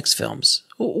on your next films.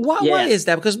 Why is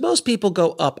that? Because most people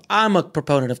go up. I'm a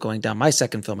proponent of going down. My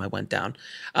second film, I went down.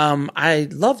 I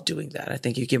love doing that. I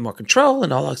think you get more control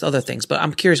and all those other things, but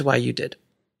I'm curious why you did.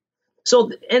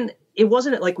 So, and it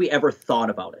wasn't like we ever thought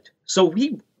about it. So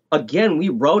we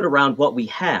wrote around what we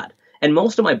had. And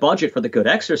most of my budget for The Good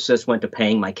Exorcist went to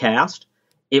paying my cast.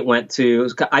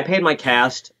 I paid my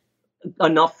cast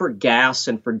enough for gas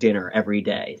and for dinner every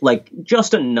day, like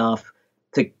just enough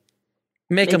to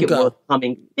make them go.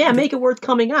 Make it worth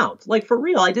coming out. Like, for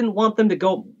real, I didn't want them to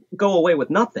go away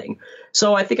with nothing.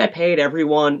 So I think I paid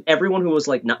everyone who was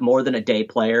like not more than a day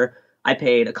player. I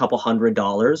paid a couple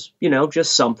 $100,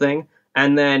 just something.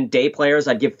 And then day players,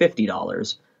 I'd give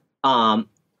 $50.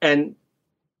 And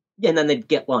then they'd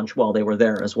get lunch while they were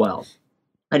there as well.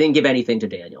 I didn't give anything to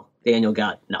Daniel. Daniel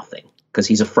got nothing because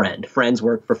he's a friend. Friends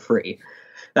work for free.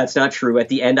 That's not true. At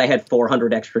the end, I had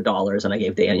 $400 extra, and I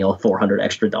gave Daniel $400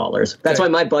 extra. That's why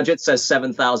my budget says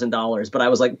 $7,000. But I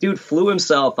was like, dude flew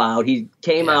himself out. He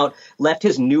came out, left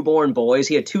his newborn boys.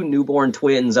 He had 2 newborn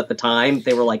twins at the time.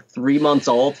 They were like 3 months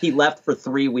old. He left for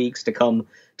 3 weeks to come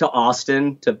to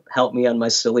Austin to help me on my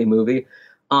silly movie.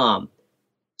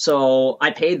 So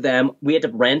I paid them. We had to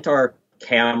rent our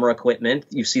camera equipment.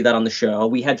 You see that on the show.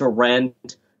 We had to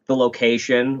rent the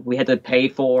location. We had to pay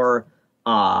for,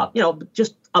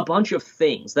 just a bunch of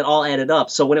things that all added up.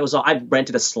 So when it was, I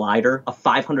rented a slider, a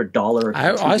 $500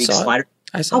 I saw slider.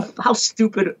 I saw how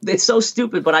stupid. It's so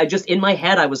stupid. But I just, in my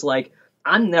head, I was like,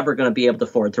 I'm never going to be able to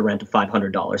afford to rent a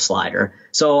 $500 slider.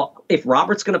 So if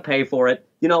Robert's going to pay for it,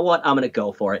 you know what? I'm going to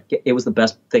go for it. It was the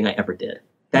best thing I ever did.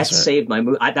 That saved my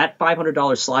movie. That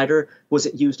 $500 slider was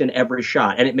used in every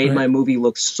shot, and it made my movie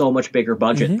look so much bigger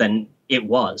budget than it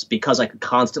was because I could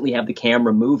constantly have the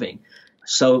camera moving.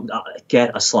 So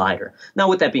get a slider. Now,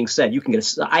 with that being said, you can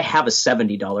get I have a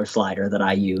 $70 slider that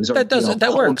I use. Or,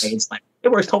 that works.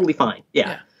 It works totally fine.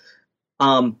 Yeah.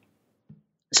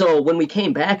 So when we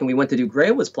came back and we went to do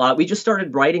Greywood's plot, we just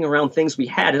started writing around things we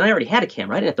had, and I already had a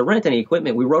camera. I didn't have to rent any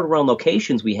equipment. We wrote around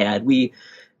locations we had. We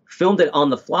filmed it on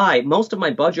the fly. Most of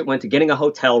my budget went to getting a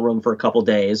hotel room for a couple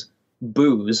days,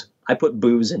 booze. I put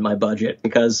booze in my budget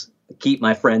because I keep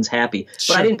my friends happy.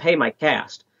 But I didn't pay my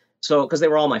cast. So, because they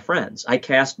were all my friends. I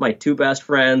cast my 2 best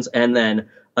friends and then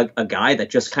a guy that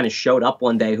just kind of showed up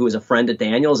one day who was a friend of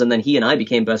Daniel's. And then he and I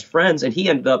became best friends. And he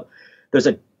ended up, there's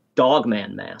a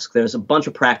Dogman mask. There's a bunch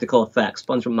of practical effects, a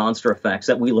bunch of monster effects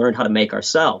that we learned how to make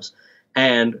ourselves.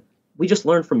 And we just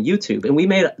learned from YouTube. And we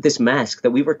made this mask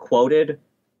that we were quoted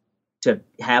to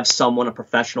have someone, a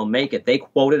professional, make it. They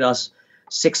quoted us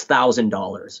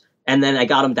 $6,000 And then I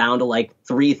got them down to like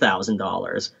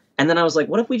 $3,000. And then I was like,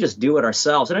 what if we just do it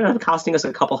ourselves? And it ended up costing us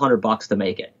a couple $100 to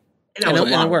make it. And that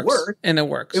was a lot of work. And it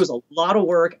works. It was a lot of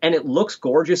work, and it looks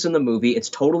gorgeous in the movie. It's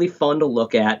totally fun to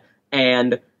look at,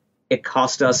 and it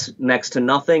cost us next to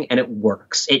nothing, and it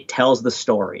works. It tells the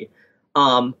story.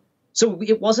 So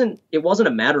it wasn't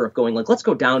a matter of going like, let's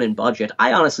go down in budget.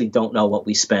 I honestly don't know what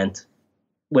we spent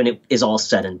when it is all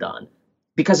said and done,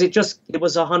 because it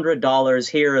was $100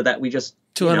 here that we just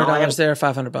 $200 there,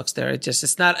 $500 there.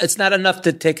 It's not enough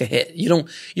to take a hit.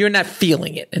 You're not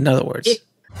feeling it. In other words,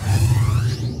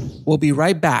 we'll be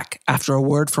right back after a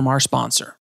word from our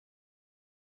sponsor.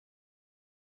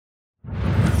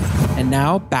 And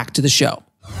now back to the show.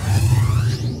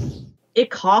 It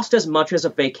cost as much as a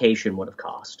vacation would have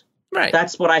cost. Right.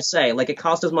 That's what I say. Like, it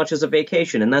cost as much as a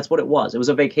vacation, and that's what it was. It was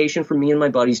a vacation for me and my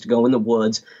buddies to go in the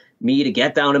woods, me to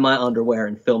get down in my underwear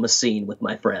and film a scene with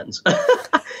my friends.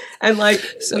 And like,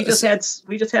 we just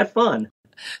had fun.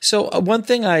 So one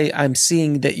thing I'm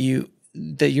seeing that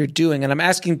you're doing, and I'm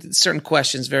asking certain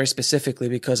questions very specifically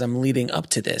because I'm leading up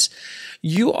to this.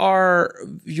 You're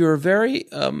very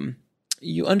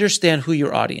you understand who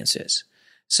your audience is.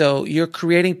 So you're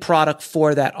creating product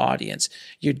for that audience.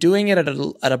 You're doing it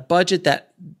at a budget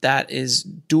that is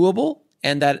doable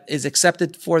and that is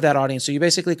accepted for that audience. So you're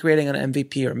basically creating an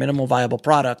MVP or minimal viable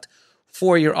product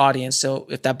for your audience. So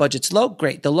if that budget's low,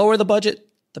 great. The lower the budget,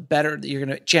 the better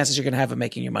chances you're gonna have of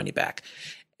making your money back.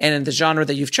 And in the genre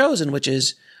that you've chosen, which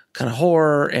is kind of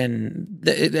horror, and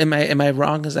am I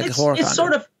wrong? Is like a horror? It's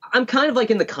sort of. I'm kind of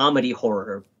like in the comedy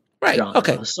horror genre.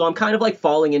 Okay. So I'm kind of like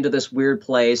falling into this weird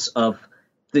place of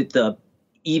the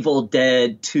Evil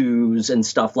Dead 2s and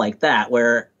stuff like that,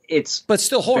 where it's but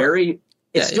still horror.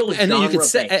 Still and genre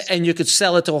you could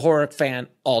sell it to a horror fan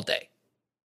all day.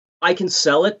 I can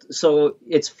sell it, so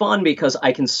it's fun because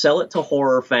I can sell it to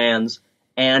horror fans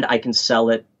and I can sell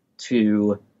it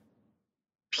to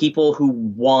people who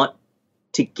want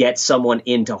to get someone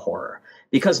into horror,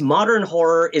 because modern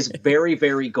horror is very,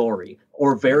 very gory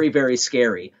or very, very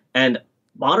scary, and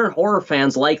modern horror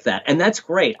fans like that, and that's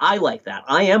great. I like that.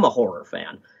 I am a horror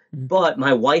fan, but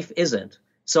my wife isn't.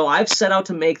 So I've set out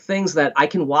to make things that I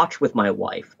can watch with my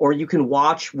wife, or you can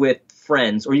watch with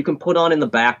friends, or you can put on in the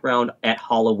background at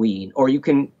Halloween, or you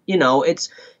can, it's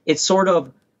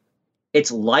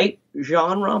light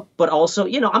genre, but also,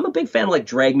 I'm a big fan of like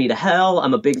Drag Me to Hell.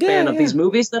 I'm a big fan of these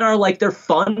movies that are like, they're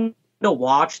fun to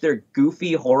watch. They're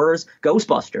goofy horrors.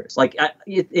 Ghostbusters,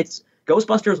 it's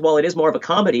Ghostbusters, while it is more of a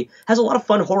comedy, has a lot of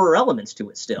fun horror elements to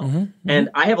it still. And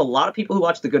I have a lot of people who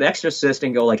watch The Good Exorcist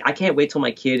and go like, I can't wait till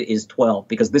my kid is 12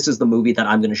 because this is the movie that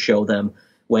I'm going to show them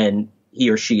when he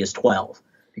or she is 12.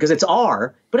 Because it's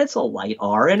R, but it's a light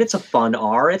R and it's a fun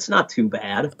R. It's not too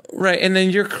bad. Right. And then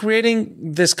you're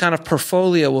creating this kind of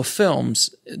portfolio of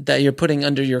films that you're putting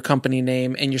under your company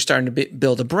name, and you're starting to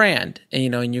build a brand.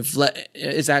 And, and is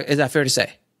that fair to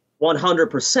say?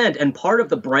 100%. And part of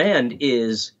the brand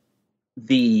is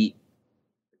the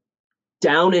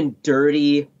down and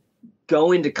dirty,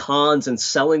 going to cons and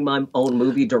selling my own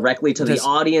movie directly to the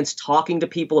audience, talking to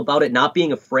people about it, not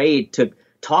being afraid to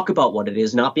talk about what it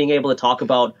is, not being able to talk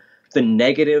about the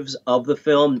negatives of the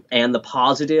film and the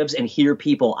positives and hear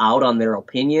people out on their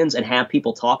opinions and have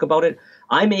people talk about it.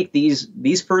 I make these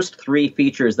first 3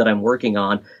 features that I'm working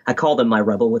on. I call them my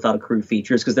Rebel Without a Crew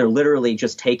features because they're literally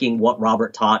just taking what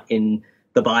Robert taught in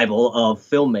the Bible of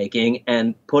filmmaking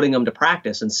and putting them to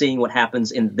practice and seeing what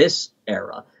happens in this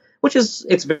era,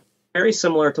 it's very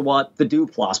similar to what the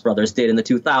Duplass brothers did in the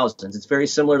 2000s. It's very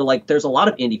similar to there's a lot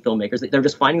of indie filmmakers. They're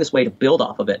just finding this way to build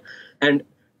off of it. And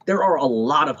there are a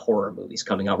lot of horror movies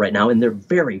coming out right now, and they're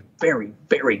very, very,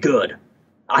 very good.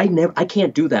 I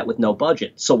can't do that with no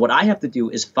budget. So what I have to do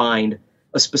is find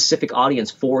a specific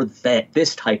audience for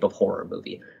this type of horror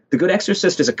movie. The Good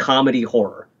Exorcist is a comedy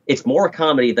horror. It's more a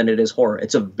comedy than it is horror.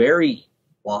 It's a very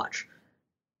watch.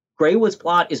 Greywood's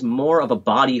Plot is more of a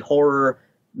body horror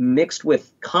mixed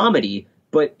with comedy,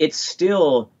 but it's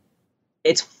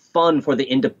fun for the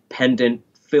independent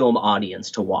film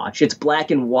audience to watch. It's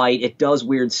black and white. It does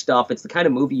weird stuff. It's the kind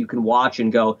of movie you can watch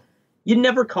and go, you'd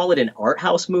never call it an art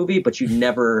house movie, but you'd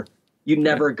never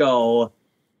go,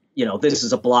 this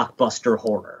is a blockbuster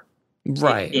horror.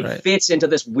 Right. It fits into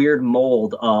this weird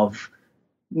mold of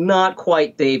not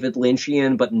quite David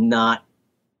Lynchian, but not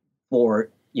for,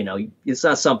 it's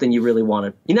not something you really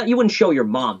want to, you wouldn't show your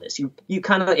mom this. You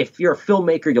kind of, if you're a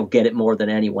filmmaker, you'll get it more than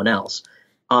anyone else.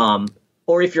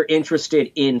 Or if you're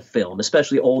interested in film,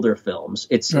 especially older films,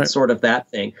 it's sort of that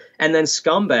thing. And then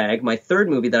Scumbag, my third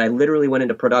movie that I literally went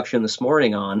into production this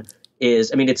morning on,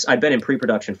 is, I mean, I've been in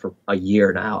pre-production for a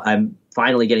year now. I'm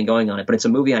finally getting going on it, but it's a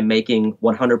movie I'm making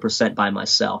 100% by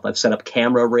myself. I've set up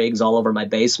camera rigs all over my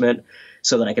basement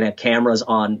so that I can have cameras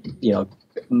on,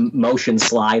 motion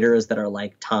sliders that are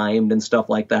like timed and stuff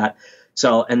like that.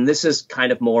 So, and this is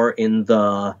kind of more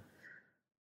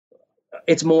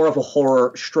it's more of a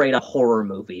horror, straight up horror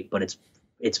movie, but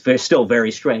it's still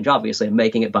very strange. Obviously, I'm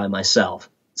making it by myself,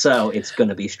 so it's going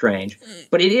to be strange.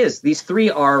 But it is. These three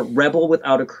are Rebel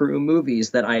Without a Crew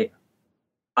movies that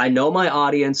I know my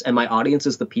audience, and my audience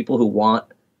is the people who want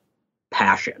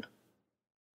passion.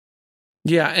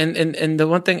 Yeah, and the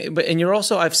one thing, and you're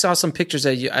also, I've saw some pictures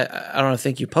that I don't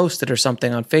think you posted or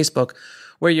something on Facebook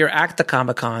where you're at the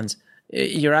Comic-Cons,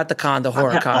 you're at the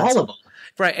horror cons. All of them.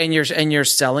 Right, and you're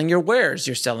selling your wares.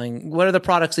 You're selling, what are the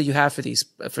products that you have for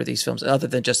these films other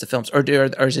than just the films, or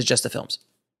is it just the films?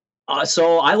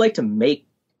 So I like to make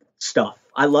stuff.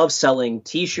 I love selling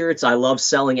T-shirts. I love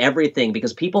selling everything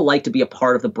because people like to be a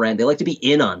part of the brand. They like to be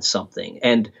in on something,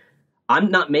 and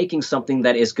I'm not making something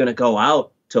that is going to go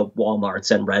out to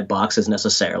Walmarts and Red Boxes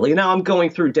necessarily. Now I'm going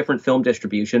through different film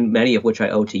distribution, many of which I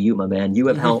owe to you, my man. You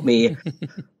have helped me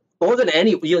more than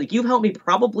any. You've helped me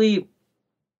probably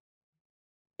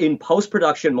in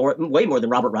post-production way more than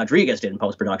Robert Rodriguez did in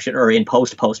post-production or in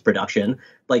post-production.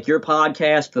 Like your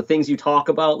podcast, the things you talk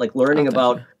about, like learning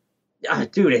about,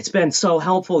 dude, it's been so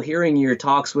helpful hearing your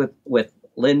talks with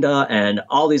Linda and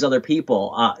all these other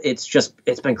people.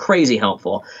 It's been crazy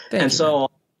helpful. Thank you, so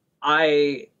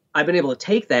man. I've been able to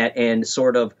take that and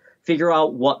sort of figure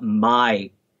out what my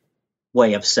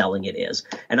way of selling it is.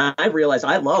 And I realized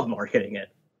I love marketing it,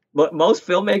 but most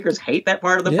filmmakers hate that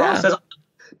part of the process.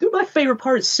 Dude, my favorite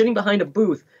part is sitting behind a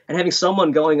booth and having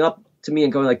someone going up to me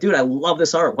and going like, dude, I love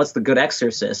this art. What's The Good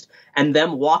Exorcist? And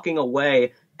them walking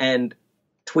away and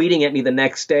tweeting at me the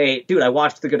next day, dude, I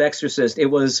watched The Good Exorcist. It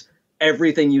was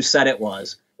everything you said it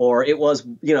was. Or it was,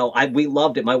 we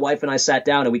loved it. My wife and I sat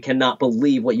down and we cannot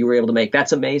believe what you were able to make.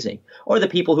 That's amazing. Or the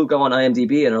people who go on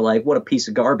IMDb and are like, what a piece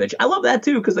of garbage. I love that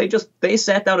too, because they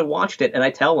sat down and watched it. And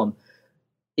I tell them,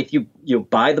 if you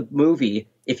buy the movie,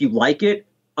 if you like it,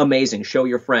 amazing. Show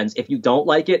your friends. If you don't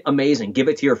like it, amazing. Give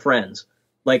it to your friends.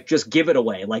 Like, just give it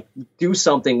away. Like, do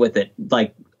something with it.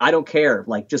 Like, I don't care.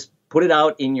 Like, just put it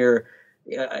out in your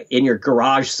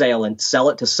garage sale and sell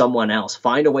it to someone else.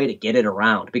 Find a way to get it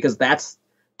around, because that's,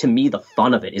 to me, the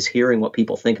fun of it, is hearing what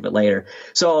people think of it later.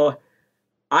 So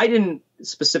I didn't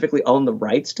specifically own the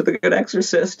rights to The Good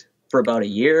Exorcist for about a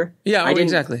year. Yeah,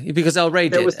 exactly. Because El Rey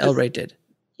did.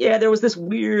 Yeah, there was this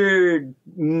weird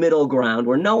middle ground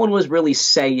where no one was really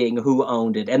saying who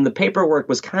owned it. And the paperwork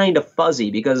was kind of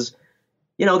fuzzy because,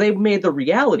 they made the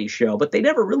reality show, but they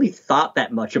never really thought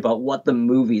that much about what the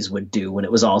movies would do when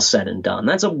it was all said and done.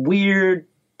 That's a weird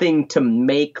thing to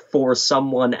make for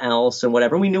someone else and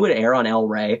whatever. We knew it would air on El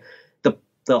Rey.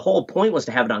 The whole point was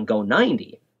to have it on Go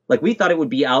 90. Like, we thought it would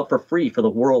be out for free for the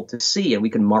world to see and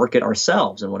we could market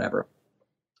ourselves and whatever.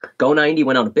 Go 90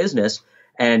 went out of business.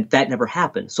 And that never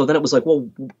happened. So then it was like, well,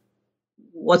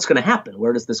 what's going to happen?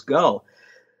 Where does this go?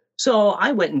 So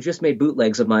I went and just made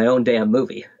bootlegs of my own damn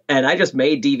movie. And I just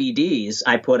made DVDs.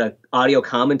 I put an audio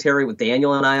commentary with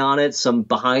Daniel and I on it, some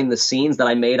behind the scenes that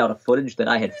I made out of footage that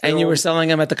I had filmed. And you were selling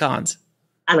them at the cons.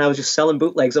 And I was just selling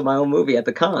bootlegs of my own movie at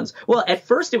the cons. Well, at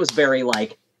first it was very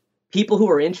like, people who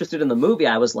were interested in the movie,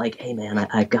 I was like, hey man,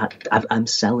 I'm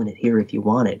selling it here if you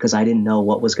want it, because I didn't know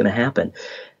what was going to happen.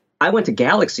 I went to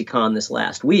GalaxyCon this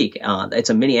last week. It's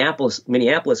a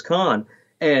Minneapolis con,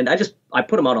 and I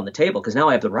put them out on the table because now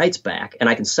I have the rights back and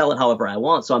I can sell it however I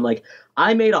want. So I'm like,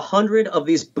 I made 100 of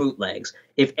these bootlegs.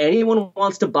 If anyone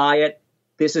wants to buy it,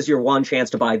 this is your one chance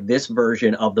to buy this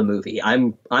version of the movie.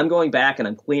 I'm going back and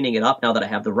I'm cleaning it up now that I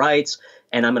have the rights,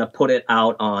 and I'm going to put it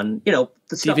out on the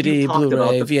stuff DVD,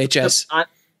 Blu-ray, VHS.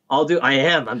 I'm doing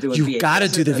VHS. You've got to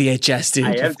do the VHS,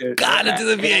 dude. You've got to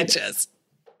do the VHS.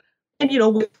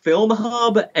 And, with Film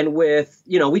Hub and with,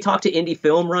 we talked to Indie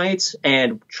Film Rights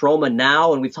and Troma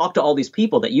Now, and we've talked to all these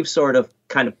people that you've sort of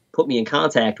kind of put me in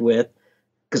contact with,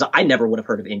 because I never would have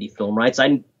heard of Indie Film Rights.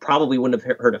 I probably wouldn't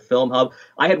have heard of Film Hub.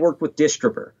 I had worked with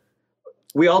Distributor.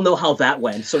 We all know how that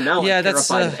went. So now I'm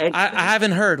terrified of anything. I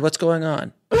haven't heard. What's going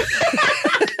on?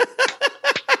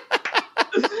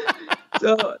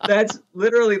 So that's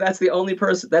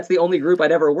the only group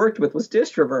I'd ever worked with was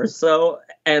Distributor. So,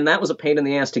 and that was a pain in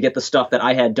the ass to get the stuff that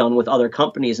I had done with other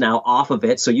companies now off of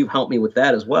it. So you've helped me with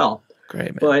that as well.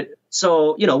 Great, man. But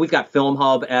so, we've got Film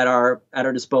Hub at our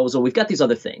disposal. We've got these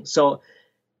other things. So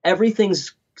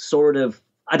everything's sort of,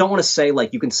 I don't want to say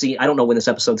like you can see, I don't know when this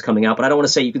episode's coming out, but I don't want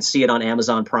to say you can see it on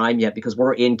Amazon Prime yet because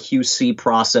we're in QC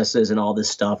processes and all this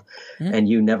stuff. And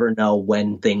you never know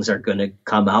when things are going to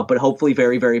come out, but hopefully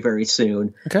very, very, very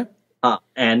soon. Okay.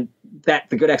 And that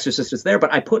The Good Exorcist is there,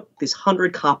 but I put these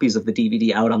 100 copies of the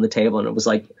DVD out on the table and it was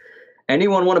like,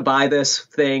 anyone want to buy this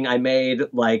thing I made?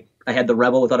 Like I had the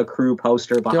Rebel Without a Crew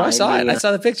poster behind me. I saw it. I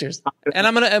saw the pictures. And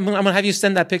I'm gonna have you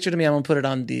send that picture to me. I'm gonna put it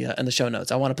on the in the show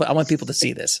notes. I want people to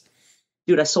see this.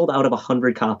 Dude, I sold out of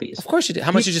 100 copies. Of course you did.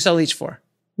 How much did you sell each for?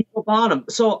 People bought them.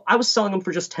 So I was selling them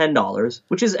for just $10,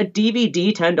 which is a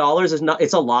DVD. $10 is not.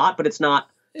 It's a lot, but it's not.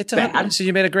 It's bad. So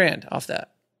you made $1,000 off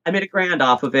that. I made $1,000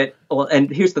 off of it. Well,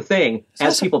 and here's the thing: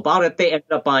 as people bought it, they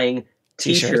ended up buying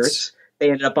T-shirts.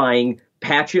 They ended up buying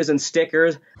patches and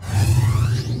stickers.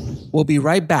 We'll be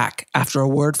right back after a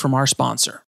word from our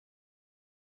sponsor.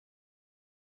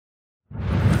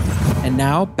 And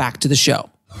now back to the show.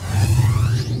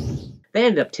 They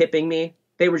ended up tipping me.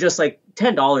 They were just like,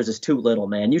 $10 is too little,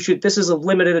 man. This is a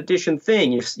limited edition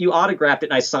thing. You autographed it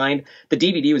and I signed. The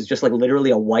DVD was just like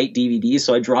literally a white DVD.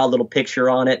 So I draw a little picture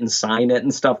on it and sign it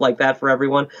and stuff like that for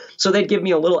everyone. So they'd give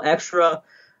me a little extra.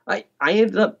 I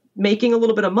ended up making a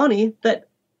little bit of money that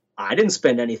I didn't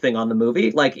spend anything on the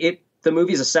movie. The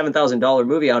movie's a $7,000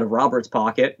 movie out of Robert's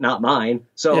pocket, not mine.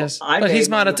 So yes, but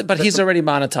he's already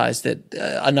monetized it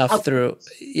enough through.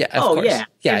 Yeah, of course.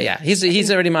 Yeah. He's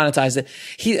already monetized it.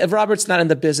 Robert's not in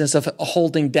the business of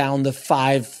holding down the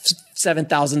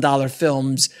 $7,000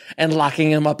 films and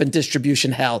locking them up in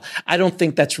distribution hell. I don't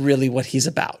think that's really what he's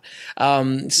about.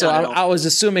 I was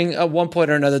assuming at one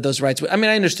point or another those rights. I mean,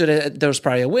 I understood it. There was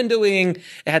probably a windowing.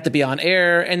 It had to be on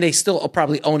air, and they still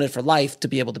probably own it for life to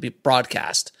be able to be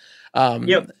broadcast.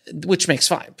 Which makes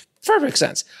perfect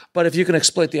sense. But if you can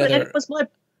exploit the other,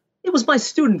 it was my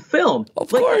student film. Of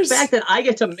course, the fact that I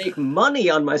get to make money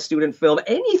on my student film,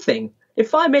 anything.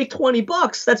 If I make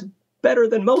 $20, that's better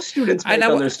than most students make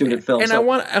on their student film. And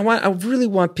I really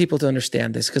want people to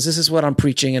understand this because this is what I'm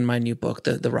preaching in my new book,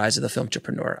 The Rise of the Film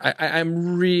Entrepreneur.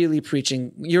 I'm really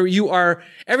preaching. You are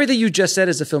everything you just said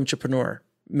is the film entrepreneur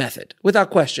method,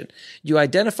 without question. You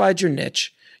identified your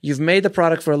niche. You've made the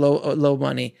product for low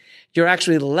money. You're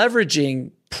actually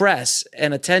leveraging press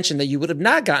and attention that you would have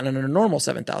not gotten in a normal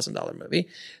 $7,000 movie.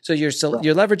 So you're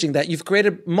leveraging that. You've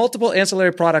created multiple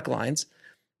ancillary product lines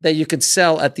that you can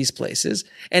sell at these places.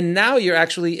 And now you're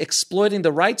actually exploiting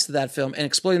the rights to that film and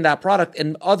exploiting that product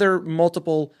in other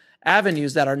multiple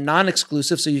avenues that are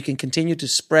non-exclusive so you can continue to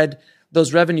spread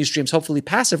those revenue streams, hopefully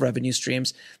passive revenue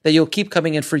streams that you'll keep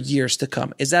coming in for years to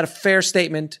come. Is that a fair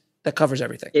statement that covers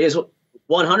everything? It is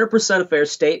 100% a fair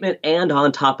statement. And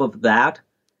on top of that,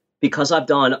 because I've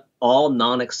done all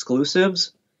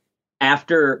non-exclusives,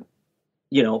 after,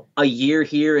 a year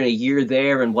here and a year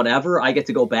there and whatever, I get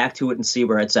to go back to it and see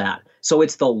where it's at. So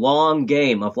it's the long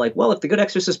game of like, well, if The Good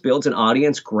Exorcist builds an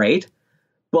audience, great.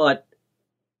 But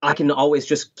I can always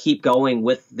just keep going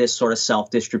with this sort of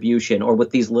self-distribution or with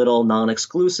these little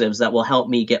non-exclusives that will help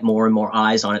me get more and more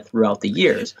eyes on it throughout the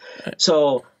years.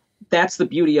 So that's the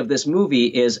beauty of this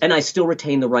movie and I still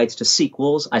retain the rights to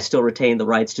sequels. I still retain the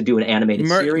rights to do an animated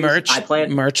series. Merch,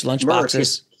 lunchboxes.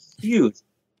 Is huge.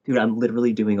 Dude, I'm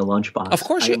literally doing a lunchbox. Of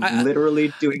course I'm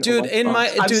literally doing a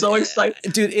lunchbox. I'm so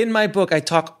excited. Dude, in my book, I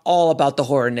talk all about the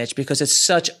horror niche because it's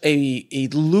such a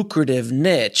lucrative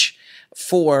niche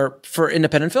for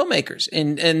independent filmmakers.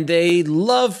 And they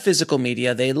love physical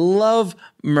media. They love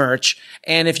merch.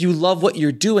 And if you love what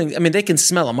you're doing, I mean, they can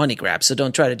smell a money grab, so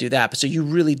don't try to do that. But so you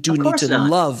really do need to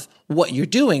love what you're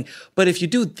doing. But if you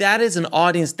do, that is an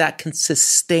audience that can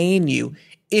sustain you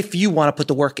if you want to put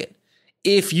the work in.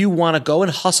 If you want to go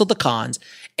and hustle the cons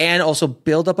and also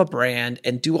build up a brand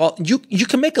and do all, you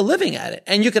can make a living at it.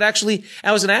 And you could actually,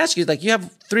 I was going to ask you, like, you have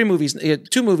 2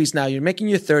 movies now, you're making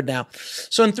your 3rd now.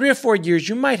 So in 3 or 4 years,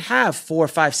 you might have 4,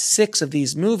 5, 6 of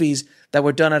these movies that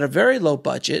were done at a very low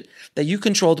budget that you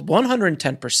controlled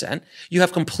 110%. You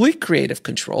have complete creative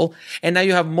control. And now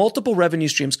you have multiple revenue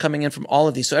streams coming in from all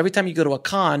of these. So every time you go to a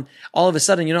con, all of a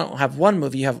sudden you don't have one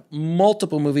movie, you have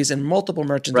multiple movies and multiple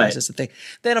merchandise and thing.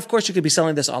 Then of course you could be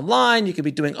selling this online. You could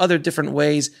be doing other different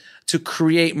ways to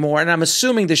create more. And I'm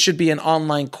assuming there should be an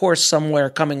online course somewhere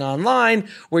coming online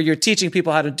where you're teaching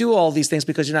people how to do all these things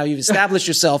because you've established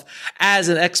yourself as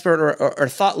an expert or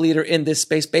thought leader in this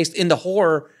space based in the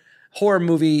horror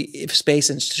movie space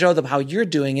and show them how you're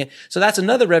doing it. So that's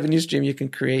another revenue stream you can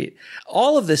create.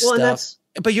 All of this stuff.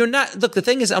 But you're not, look, the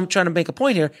thing is, I'm trying to make a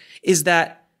point here, is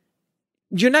that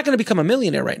you're not going to become a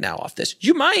millionaire right now off this.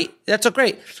 You might. That's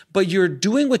great. But you're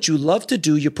doing what you love to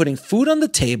do. You're putting food on the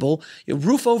table, a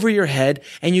roof over your head,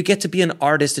 and you get to be an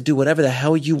artist to do whatever the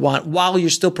hell you want while you're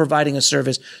still providing a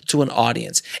service to an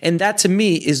audience. And that to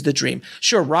me is the dream.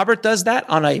 Sure, Robert does that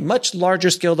on a much larger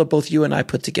scale than both you and I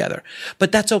put together.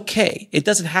 But that's okay. It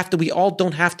doesn't have to, we all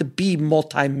don't have to be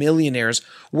multimillionaires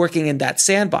working in that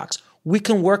sandbox. We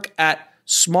can work at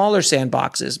smaller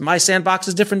sandboxes. My sandbox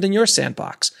is different than your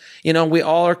sandbox. You know, we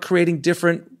all are creating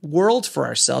different worlds for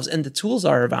ourselves, and the tools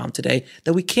are around today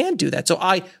that we can do that. So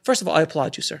first of all, I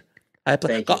applaud you, sir. I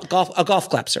applaud a golf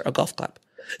clap, sir. A golf clap.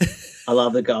 I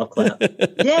love the golf clap.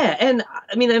 Yeah, and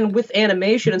I mean, and with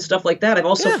animation and stuff like that, I've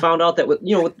also found out that with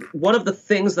one of the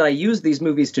things that I use these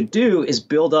movies to do is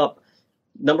build up,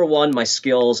 number one, my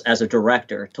skills as a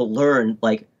director, to learn,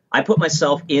 like, I put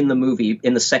myself in the movie,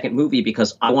 in the second movie,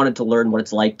 because I wanted to learn what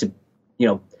it's like to,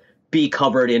 be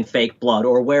covered in fake blood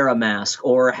or wear a mask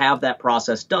or have that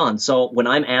process done. So when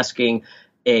I'm asking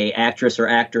a actress or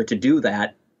actor to do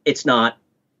that, it's not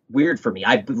weird for me.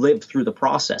 I've lived through the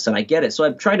process and I get it. So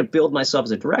I'm trying to build myself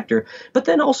as a director, but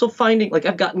then also finding, like,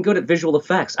 I've gotten good at visual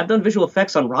effects. I've done visual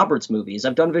effects on Robert's movies.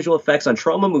 I've done visual effects on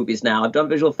Trauma movies now. I've done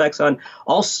visual effects on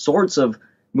all sorts of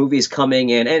movies coming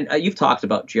in. And you've talked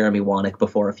about Jeremy Wanick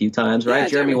before a few times, right? Yeah,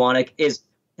 Jeremy Wanick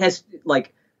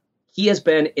he has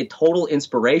been a total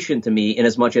inspiration to me, in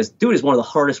as much as, dude is one of the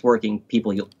hardest working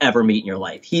people you'll ever meet in your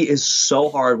life. He is so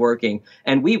hardworking,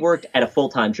 and we worked at a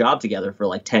full-time job together for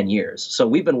like 10 years. So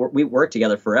we worked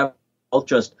together forever. Both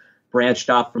just branched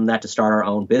off from that to start our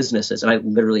own businesses. And I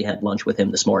literally had lunch with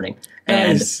him this morning.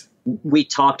 Nice. And we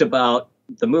talked about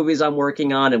the movies I'm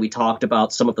working on, and we talked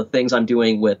about some of the things I'm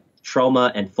doing with Trauma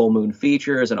and Full Moon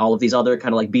Features and all of these other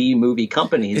kind of like B movie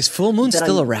companies. Is Full Moon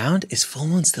still around? Is Full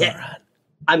Moon still around?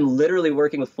 I'm literally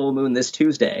working with Full Moon this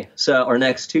Tuesday, or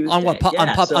next Tuesday. On what?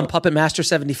 On Puppet Master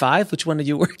 75? Which one are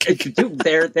you working? Dude,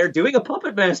 they're doing a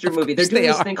Puppet Master movie. They're doing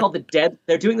this thing called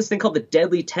the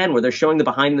Deadly 10, where they're showing the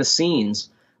behind the scenes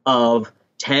of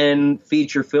 10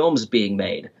 feature films being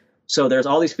made. So there's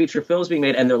all these feature films being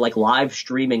made, and they're like live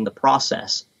streaming the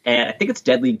process. And I think it's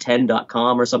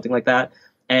deadly10.com or something like that.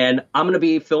 And I'm going to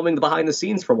be filming the behind the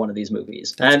scenes for one of these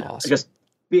movies. That's awesome.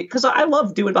 Because I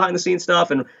love doing behind the scenes stuff,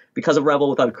 and because of Rebel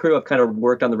Without a Crew, I've kind of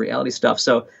worked on the reality stuff.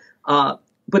 So,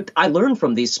 but I learned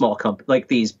from these small like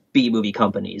these B movie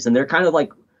companies, and they're kind of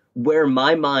like where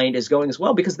my mind is going as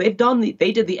well, because they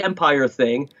did the Empire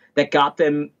thing that got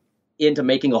them into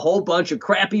making a whole bunch of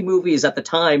crappy movies at the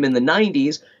time in the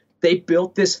 90s. They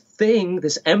built this thing,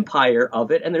 this empire of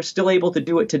it, and they're still able to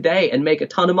do it today and make a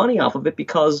ton of money off of it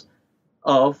because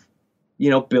of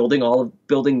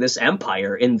building this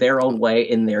empire in their own way,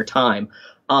 in their time.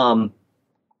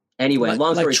 Anyway,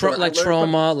 long story short, like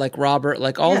Trauma, like Robert,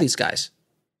 like all these guys.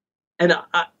 And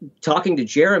talking to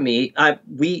Jeremy,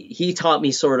 he taught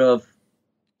me sort of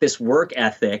this work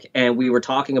ethic, and we were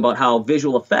talking about how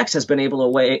visual effects has been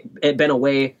a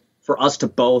way for us to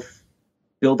both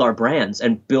build our brands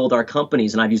and build our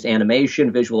companies. And I've used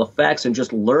animation, visual effects, and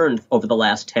just learned over the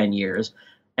last 10 years.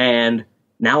 And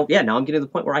now I'm getting to the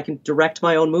point where I can direct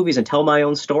my own movies and tell my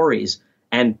own stories.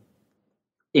 And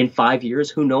in 5 years,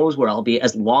 who knows where I'll be,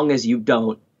 as long as you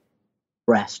don't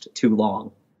rest too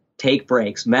long. Take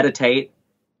breaks, meditate,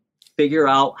 figure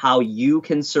out how you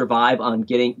can survive on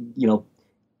getting,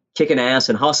 kicking ass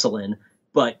and hustling,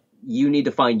 but you need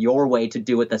to find your way to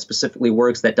do it that specifically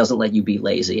works, that doesn't let you be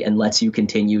lazy and lets you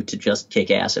continue to just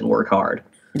kick ass and work hard.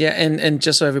 Yeah, and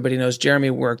just so everybody knows, Jeremy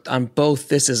worked on both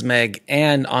This Is Meg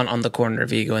and on The Corner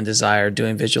of Ego and Desire,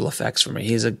 doing visual effects for me.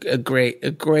 He's a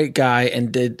great guy,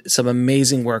 and did some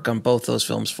amazing work on both those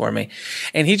films for me.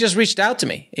 And he just reached out to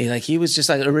me. He was just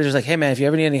like, hey man, if you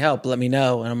ever need any help, let me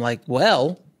know. And I'm like,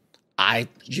 well,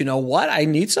 you know what? I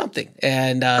need something.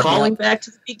 And calling back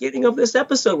to the beginning of this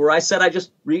episode where I said I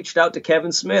just reached out to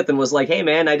Kevin Smith and was like, hey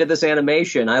man, I did this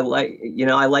animation. I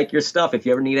like your stuff. If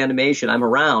you ever need animation, I'm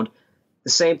around. The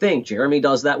same thing. Jeremy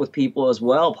does that with people as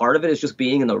well. Part of it is just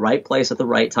being in the right place at the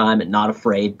right time and not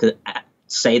afraid to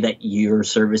say that your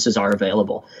services are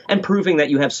available, and proving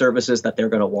that you have services that they're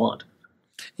going to want.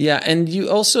 Yeah, you've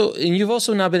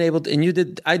also not been able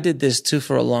to, I did this too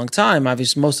for a long time,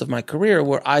 obviously most of my career,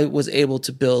 where I was able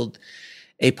to build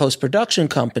a post-production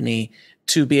company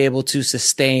to be able to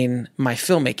sustain my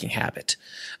filmmaking habit.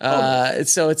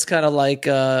 So it's kind of like,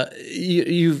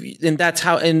 and that's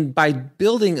how, and by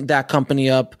building that company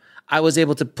up, I was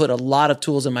able to put a lot of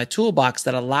tools in my toolbox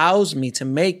that allows me to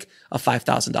make a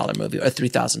 $5,000 movie or a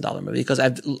 $3,000 movie, because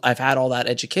I've had all that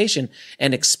education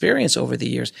and experience over the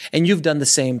years. And you've done the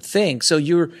same thing. So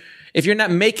if you're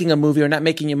not making a movie or not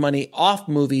making your money off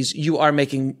movies, you are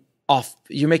making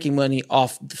you're making money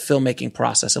off the filmmaking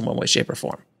process in one way, shape, or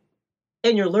form.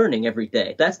 And you're learning every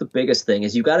day. That's the biggest thing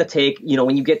is you got to take,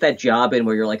 when you get that job in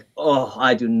where you're like, oh,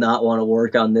 I do not want to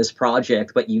work on this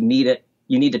project, but you need it.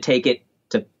 You need to take it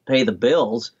to pay the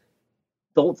bills.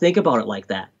 Don't think about it like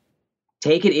that.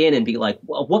 Take it in and be like,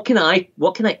 well, what can I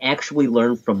actually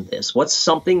learn from this? What's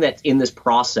something that's in this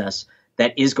process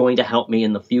that is going to help me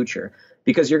in the future?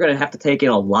 Because you're going to have to take in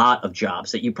a lot of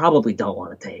jobs that you probably don't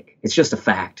want to take. It's just a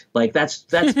fact. Like that's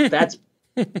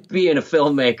being a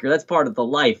filmmaker. That's part of the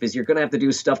life is you're going to have to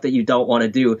do stuff that you don't want to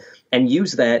do and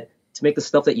use that to make the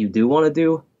stuff that you do want to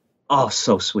do. Oh,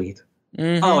 so sweet.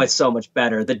 Mm-hmm. Oh, it's so much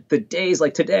better. The days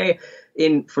like today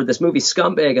for this movie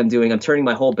Scumbag I'm turning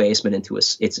my whole basement into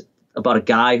it's about a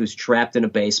guy who's trapped in a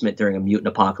basement during a mutant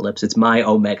apocalypse. It's my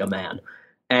Omega Man.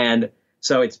 And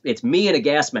so it's me in a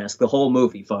gas mask the whole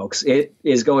movie, folks. It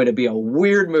is going to be a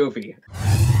weird movie.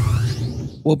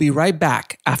 We'll be right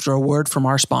back after a word from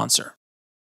our sponsor.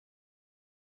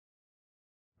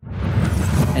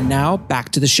 And now back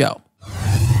to the show.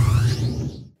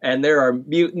 And there are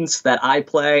mutants that I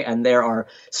play, and there are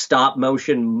stop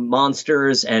motion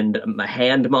monsters and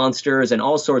hand monsters and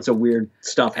all sorts of weird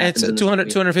stuff. And it's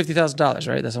 $250,000,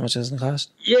 right? That's how much it doesn't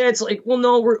cost? Yeah, it's like, well,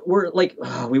 no, we're like,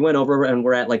 we went over and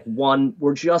we're at like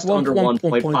we're just under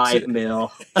 1.5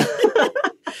 mil.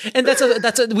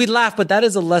 And we laugh, but that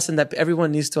is a lesson that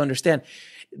everyone needs to understand.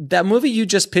 That movie you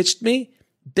just pitched me,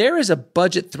 there is a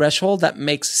budget threshold that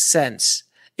makes sense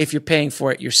if you're paying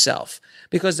for it yourself,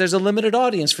 because there's a limited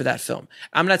audience for that film.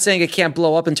 I'm not saying it can't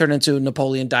blow up and turn into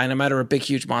Napoleon Dynamite or a big,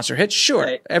 huge monster hit. Sure,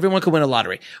 right. Everyone could win a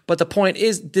lottery. But the point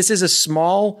is, this is a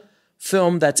small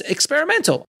film that's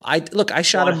experimental. I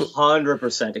shot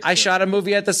 100%. I shot a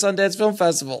movie at the Sundance Film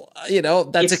Festival.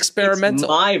 That's experimental. It's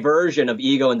my version of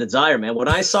Ego and Desire, man. When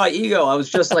I saw Ego, I was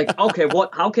just like, okay,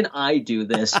 how can I do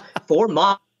this for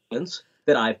my audience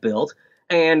that I've built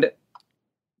and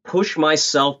push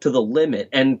myself to the limit?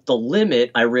 And the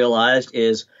limit, I realized,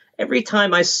 is every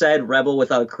time I said Rebel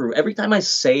Without a Crew, every time I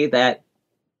say that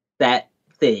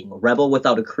thing, Rebel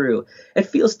Without a Crew, it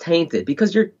feels tainted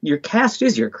because your cast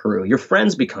is your crew. Your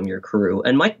friends become your crew.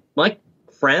 And my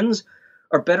friends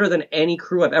are better than any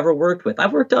crew I've ever worked with.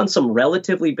 I've worked on some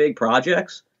relatively big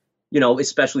projects,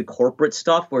 especially corporate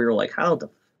stuff where you're like, how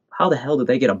the hell did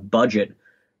they get a budget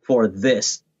for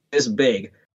this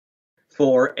big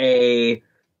for a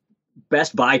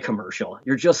Best Buy commercial?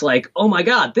 You're just like, oh my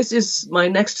God, this is my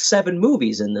next 7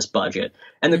 movies in this budget.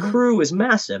 And the crew is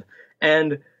massive.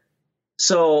 And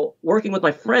so working with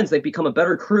my friends, they've become a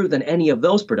better crew than any of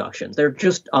those productions. They're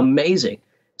just amazing.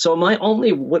 So my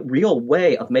only real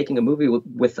way of making a movie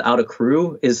without a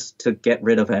crew is to get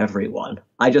rid of everyone.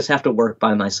 I just have to work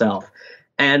by myself.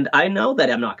 And I know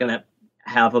that I'm not going to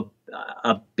have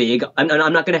I'm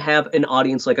not going to have an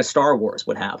audience like a Star Wars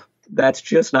would have. That's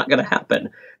just not going to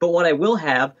happen. But what I will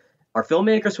have are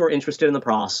filmmakers who are interested in the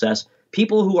process,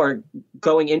 people who are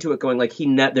going into it going like,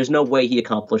 there's no way he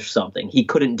accomplished something. He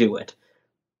couldn't do it.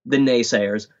 The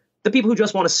naysayers, the people who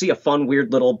just want to see a fun,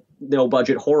 weird little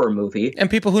no-budget horror movie. And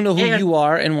people who know who you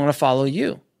are and want to follow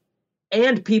you.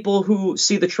 And people who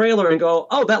see the trailer and go,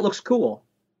 oh, that looks cool.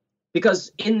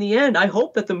 Because in the end, I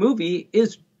hope that the movie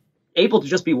is able to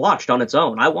just be watched on its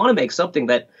own. I want to make something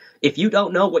that if you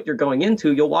don't know what you're going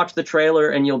into, you'll watch the trailer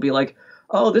and you'll be like,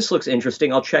 oh, this looks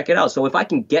interesting. I'll check it out. So if I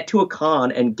can get to a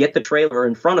con and get the trailer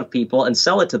in front of people and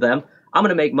sell it to them, I'm going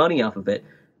to make money off of it.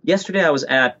 Yesterday I was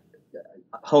at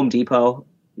Home Depot.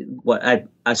 What I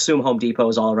assume Home Depot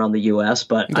is all around the U.S.,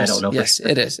 but yes, I don't know. Yes,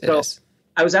 it is. It is.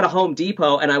 I was at a Home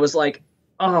Depot and I was like,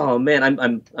 oh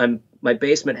man, my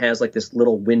basement has like this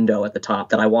little window at the top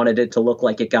that I wanted it to look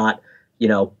like it got,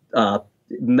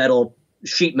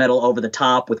 sheet metal over the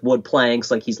top with wood planks,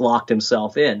 like he's locked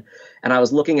himself in. And I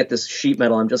was looking at this sheet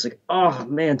metal. I'm just like, oh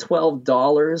man,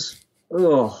 $12.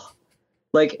 Oh,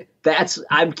 like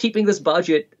I'm keeping this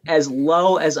budget as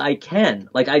low as I can.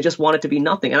 Like I just want it to be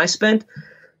nothing. And I spent,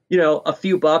 a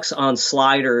few bucks on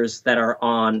sliders that are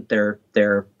on their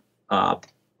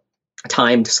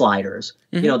timed sliders.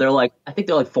 Mm-hmm. They're like, I think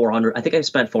they're like 400. I think I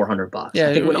spent $400.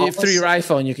 Yeah, through your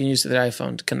iPhone, you can use the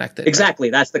iPhone to connect it. Exactly.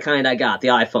 Right? That's the kind I got, the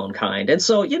iPhone kind. And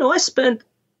so, I spent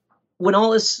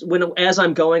as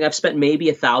I'm going, I've spent maybe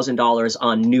 $1,000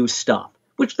 on new stuff,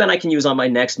 which then I can use on my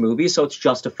next movie. So it's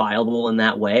justifiable in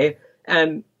that way.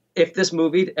 And if this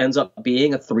movie ends up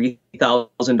being a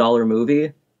 $3,000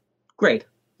 movie, great.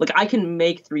 Like I can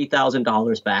make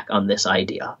 $3,000 back on this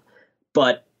idea,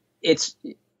 but it's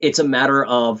a matter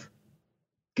of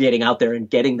getting out there and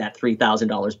getting that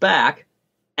 $3,000 back.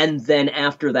 And then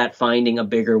after that, finding a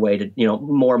bigger way to,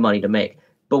 more money to make.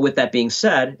 But with that being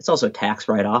said, it's also a tax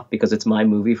write-off because it's my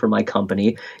movie for my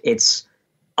company. It's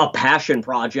a passion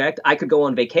project. I could go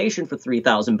on vacation for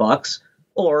 $3,000,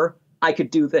 or I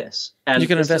could do this. And you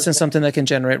can invest in something that can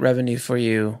generate revenue for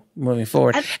you moving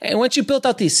forward. And once you build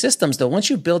out these systems, though, once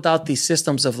you build out these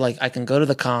systems of like, I can go to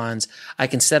the cons, I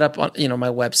can set up on, my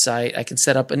website, I can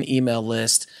set up an email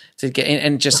list to get,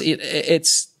 and just,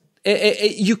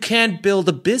 you can build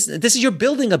a business. You're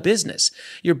building a business.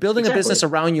 You're building a business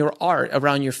around your art,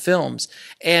 around your films.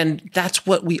 And that's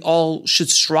what we all should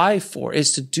strive for,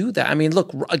 is to do that. I mean,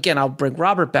 look, again, I'll bring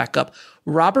Robert back up.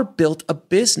 Robert built a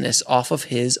business off of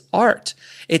his art.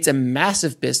 It's a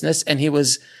massive business. And he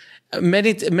was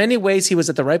many ways, he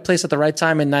was at the right place at the right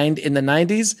time in the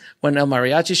 90s when El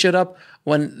Mariachi showed up.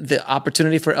 When the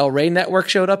opportunity for El Rey Network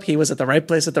showed up, he was at the right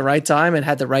place at the right time and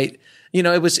had the right,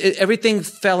 everything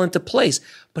fell into place.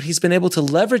 But he's been able to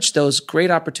leverage those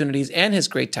great opportunities and his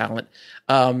great talent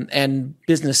and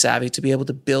business savvy to be able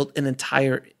to build an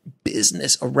entire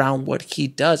business around what he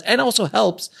does, and also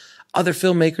helps other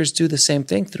filmmakers do the same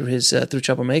thing through through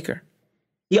Troublemaker.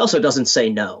 He also doesn't say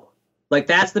no. Like,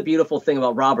 that's the beautiful thing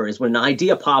about Robert, is when an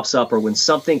idea pops up or when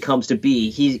something comes to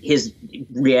be, his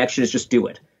reaction is just do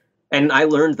it. And I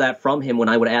learned that from him when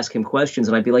I would ask him questions,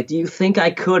 and I'd be like, do you think I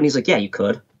could? And he's like, yeah, you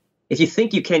could. If you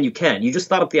think you can, you can. You just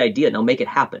thought up the idea. Now make it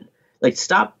happen. Like,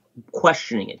 stop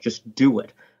questioning it. Just do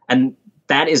it. And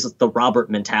that is the Robert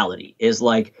mentality, is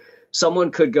like,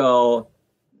 someone could go,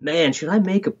 man, should I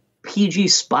make a PG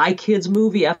Spy Kids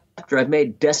movie after I've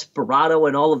made Desperado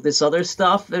and all of this other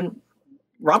stuff? And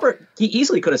Robert, he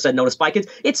easily could have said no to Spy Kids.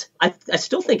 I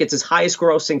still think it's his highest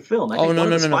grossing film. I think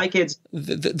no. Spy Kids.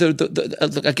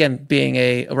 Look, again, being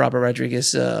a Robert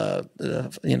Rodriguez,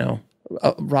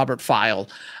 Robert File,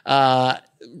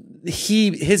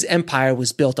 his empire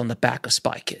was built on the back of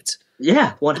Spy Kids.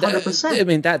 Yeah, 100%. I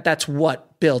mean, that's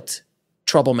what built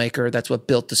Troublemaker. That's what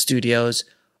built the studios.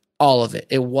 All of it.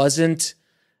 It wasn't.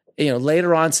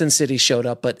 Later on, Sin City showed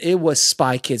up, but it was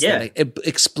Spy Kids that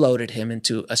exploded him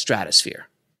into a stratosphere.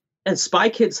 And Spy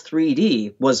Kids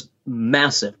 3D was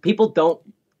massive. People don't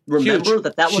remember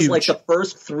that was like the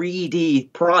first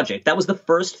 3D project. That was the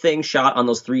first thing shot on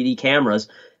those 3D cameras,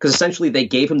 because essentially they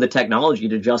gave him the technology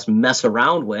to just mess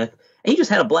around with, and he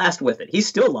just had a blast with it. He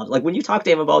still loved it. Like, when you talk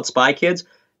to him about Spy Kids,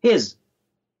 his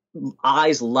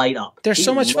eyes light up. They're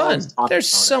so much fun. There's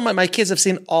so much. My kids have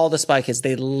seen all the Spy Kids.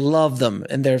 They love them,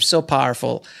 and they're so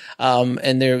powerful.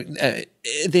 And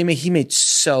he made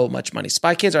so much money.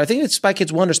 Spy Kids, or I think it's Spy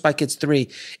Kids 1 or Spy Kids 3,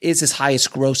 is his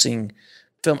highest grossing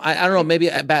film. I don't know. Maybe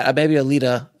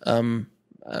Alita.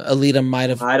 Alita might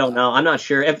have. I don't know. I'm not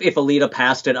sure if Alita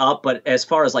passed it up, but as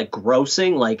far as like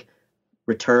grossing, like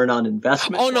return on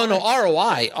investment. Oh, no.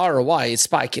 ROI is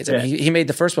Spy Kids. I mean, he made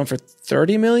the first one for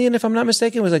 $30 million, if I'm not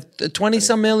mistaken. It was like 20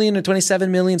 some million or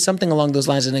 27 million, something along those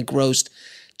lines. And it grossed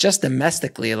just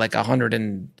domestically like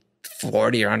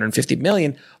 140 or 150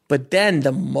 million. But then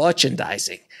the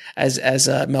merchandising, as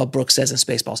Mel Brooks says in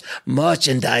Spaceballs,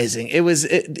 merchandising. It was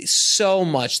so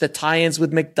much. The tie-ins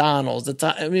with McDonald's.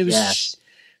 It was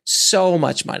so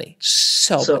much money.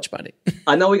 So much money.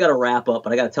 I know we got to wrap up,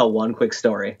 but I got to tell one quick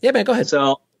story. Yeah, man, go ahead.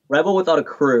 So, Rebel Without a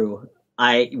Crew,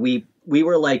 we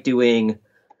were like doing,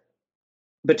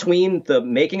 between the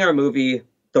making our movie,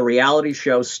 the reality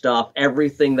show stuff,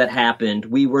 everything that happened,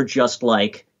 we were just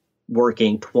like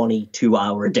working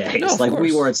 22-hour days. No, like,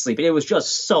 we weren't sleeping. It was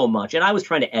just so much. And I was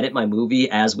trying to edit my movie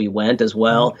as we went as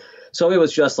well. Mm-hmm. So it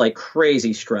was just like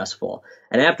crazy stressful.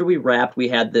 And after we wrapped, we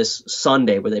had this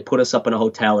Sunday where they put us up in a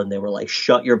hotel and they were like,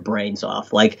 shut your brains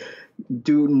off, like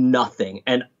do nothing.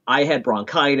 And I had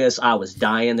bronchitis. I was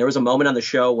dying. There was a moment on the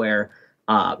show where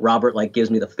Robert like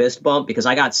gives me the fist bump because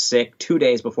I got sick 2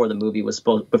 days before the movie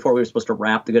before we were supposed to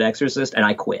wrap The Good Exorcist, and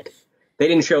I quit. They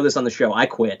didn't show this on the show. I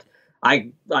quit.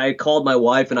 I called my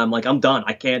wife and I'm like, I'm done.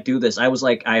 I can't do this. I was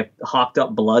like, I hawked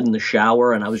up blood in the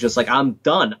shower and I was just like, I'm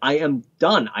done. I am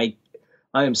done. I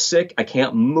am sick. I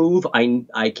can't move.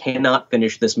 I cannot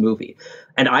finish this movie.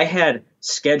 And I had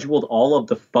scheduled all of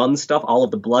the fun stuff, all of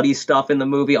the bloody stuff in the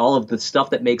movie, all of the stuff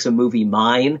that makes a movie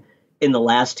mine in the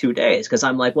last 2 days. Because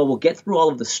I'm like, well, we'll get through all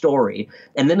of the story.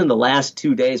 And then in the last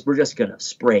 2 days, we're just going to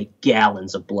spray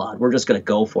gallons of blood. We're just going to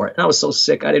go for it. And I was so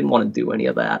sick. I didn't want to do any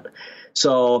of that.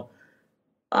 So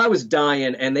I was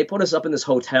dying, and they put us up in this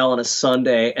hotel on a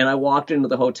Sunday, and I walked into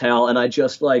the hotel, and I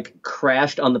just, like,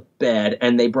 crashed on the bed,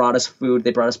 and they brought us food.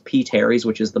 They brought us P. Terry's,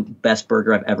 which is the best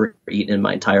burger I've ever eaten in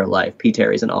my entire life. P.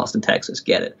 Terry's in Austin, Texas.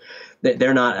 Get it.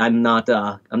 I'm not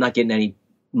getting any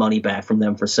money back from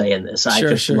them for saying this. I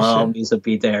just love me some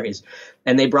Pete Terry's.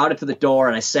 And they brought it to the door,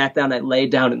 and I sat down, I laid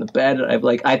down in the bed, and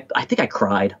I think I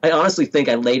cried. I honestly think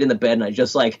I laid in the bed and I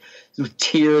just like with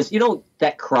tears, you know,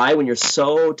 that cry when you're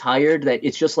so tired that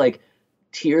it's just like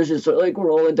tears just like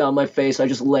rolling down my face. I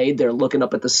just laid there looking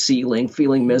up at the ceiling,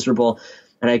 feeling miserable.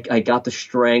 And I got the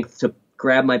strength to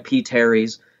grab my Pete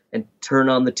Terry's and turn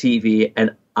on the TV.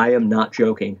 And I am not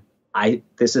joking.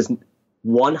 This is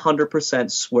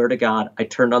 100% swear to God. I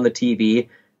turned on the TV.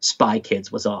 Spy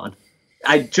Kids was on.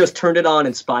 I just turned it on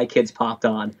and Spy Kids popped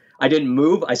on. I didn't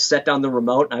move. I set down the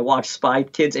remote and I watched Spy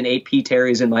Kids and ate Pete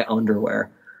Terry's in my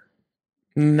underwear.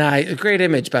 Nice. A great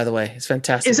image, by the way. It's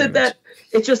fantastic. Is it image. that?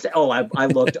 It's just, I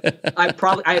looked,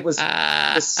 I was the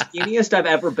skinniest I've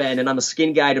ever been. And I'm a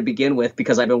skinny guy to begin with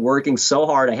because I've been working so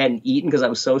hard. I hadn't eaten because I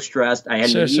was so stressed. I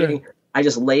hadn't been eating. I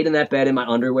just laid in that bed in my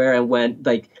underwear and went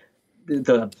like,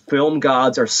 the film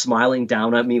gods are smiling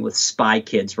down at me with Spy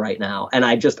Kids right now. And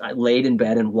I laid in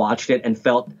bed and watched it and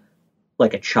felt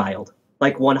like a child,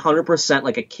 like 100%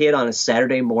 like a kid on a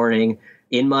Saturday morning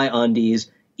in my undies,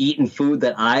 eating food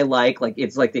that I like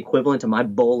it's like the equivalent to my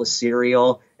bowl of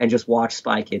cereal, and just watch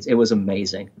Spy Kids. It was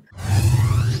amazing.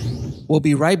 We'll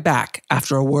be right back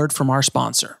after a word from our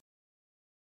sponsor.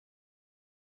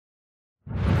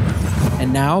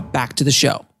 And now back to the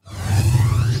show.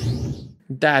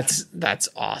 That's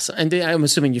awesome. And I'm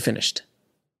assuming you finished.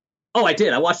 Oh, I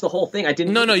did. I watched the whole thing. I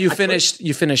didn't. No, you finished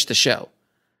the show.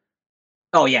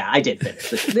 Oh yeah, I did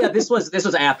finish. Yeah, this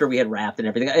was after we had wrapped and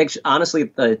everything. Actually, honestly,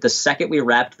 the second we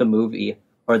wrapped the movie,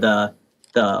 or the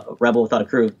Rebel Without a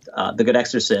Crew, The Good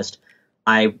Exorcist,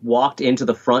 I walked into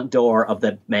the front door of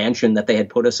the mansion that they had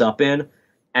put us up in,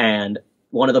 and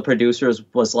one of the producers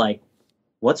was like,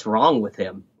 "What's wrong with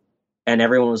him?" And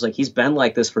everyone was like, "He's been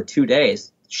like this for 2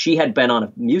 days." She had been on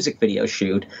a music video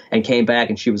shoot and came back,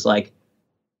 and she was like,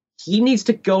 "He needs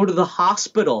to go to the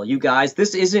hospital, you guys.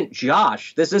 This isn't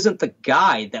Josh. This isn't the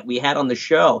guy that we had on the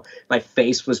show." My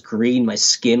face was green. My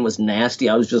skin was nasty.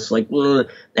 I was just like, ugh.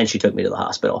 And she took me to the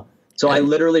hospital. So I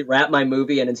literally wrapped my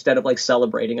movie, and instead of like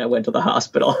celebrating, I went to the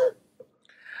hospital.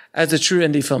 As a true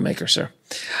indie filmmaker, sir.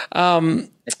 I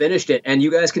finished it, and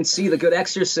you guys can see The Good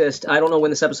Exorcist. I don't know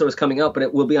when this episode is coming up, but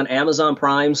it will be on Amazon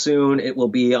Prime soon. It will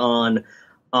be on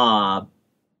Troma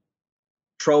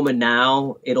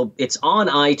Now. It's on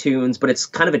iTunes, but it's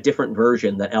kind of a different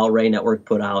version that El Rey Network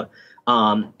put out.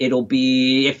 It'll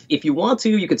be, if you want to,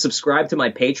 you could subscribe to my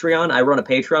Patreon. I run a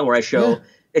Patreon where I show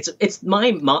it's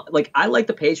my I like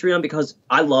the Patreon because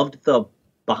I loved the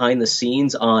behind the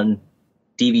scenes on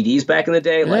DVDs back in the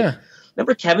day. Like,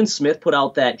 remember Kevin Smith put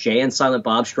out that Jay and Silent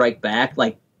Bob Strike Back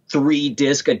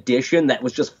 3-disc edition that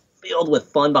was just filled with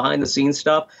fun behind the scenes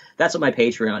stuff? That's what my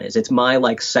Patreon is. It's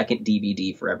my second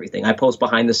DVD for everything. I post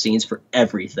behind the scenes for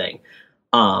everything.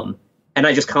 And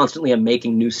I just constantly am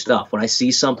making new stuff. When I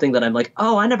see something that I'm like,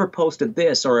 oh, I never posted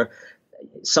this, or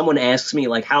someone asks me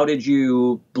how did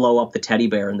you blow up the teddy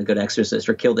bear in The Good Exorcist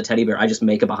or kill the teddy bear? I just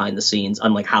make a behind the scenes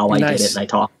on how I did it, and I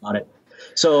talk about it.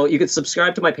 So you can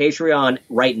subscribe to my Patreon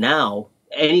right now,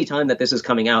 anytime that this is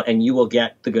coming out, and you will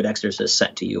get The Good Exorcist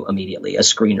sent to you immediately, a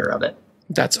screener of it.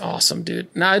 That's awesome,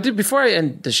 dude. Now, before I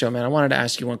end the show, man, I wanted to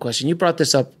ask you one question. You brought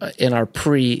this up in our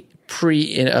pre-show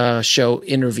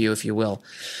interview, if you will.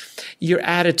 Your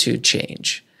attitude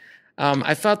change.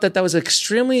 I felt that was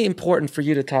extremely important for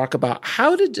you to talk about.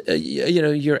 How did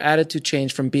your attitude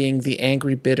change from being the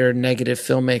angry, bitter, negative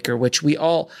filmmaker, which we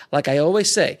all, like I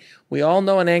always say, we all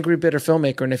know an angry, bitter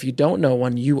filmmaker, and if you don't know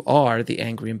one, you are the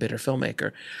angry and bitter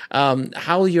filmmaker.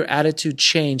 How your attitude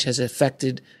change has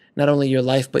affected not only your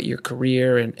life, but your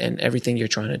career and everything you're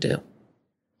trying to do.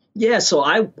 Yeah, so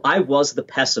I was the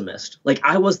pessimist.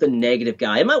 I was the negative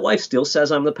guy. And my wife still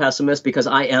says I'm the pessimist because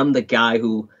I am the guy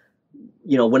who,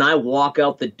 when I walk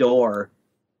out the door,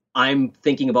 I'm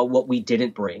thinking about what we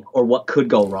didn't bring or what could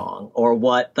go wrong or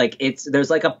what,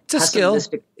 there's a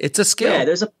pessimistic. It's a skill. Yeah,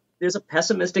 there's a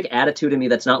pessimistic attitude in me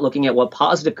that's not looking at what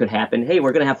positive could happen. Hey,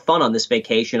 we're going to have fun on this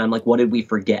vacation. I'm like, what did we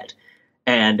forget?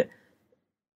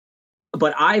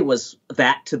 But I was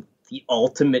that to the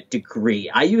ultimate degree.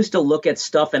 I used to look at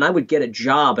stuff and I would get a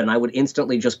job and I would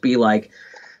instantly just be like,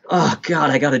 oh God,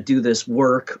 I got to do this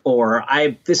work, or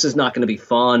this is not going to be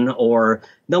fun, or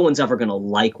no one's ever going to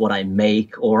like what I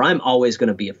make, or I'm always going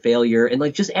to be a failure. And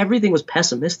just everything was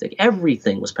pessimistic.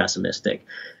 Everything was pessimistic.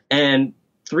 And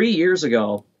 3 years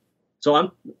ago,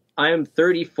 so I'm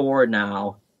 34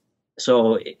 now.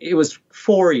 So it was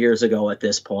 4 years ago at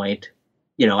this point.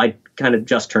 I kind of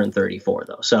just turned 34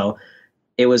 though. So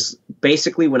it was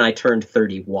basically when I turned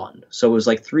 31. So it was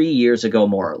 3 years ago,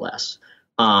 more or less.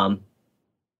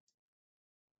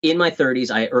 in my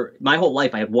 30s, or my whole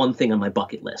life, I had one thing on my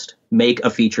bucket list: make a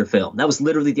feature film. That was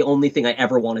literally the only thing I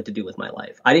ever wanted to do with my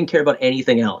life. I didn't care about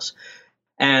anything else.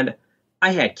 And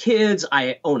I had kids,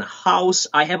 I own a house,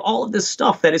 I have all of this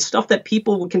stuff that is stuff that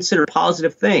people would consider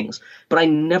positive things, but I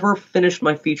never finished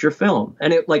my feature film,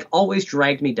 and it like always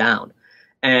dragged me down.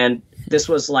 And this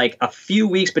was like a few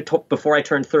weeks before I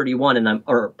turned 31,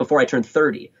 or before I turned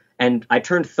 30, and I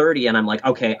turned 30, and I'm like,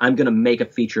 okay, I'm gonna make a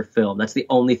feature film. That's the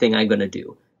only thing I'm gonna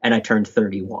do. And I turned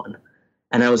 31,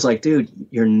 and I was like, dude,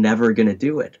 you're never gonna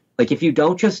do it. Like, if you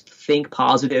don't just think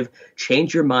positive,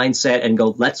 change your mindset, and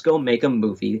go, let's go make a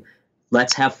movie.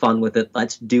 Let's have fun with it.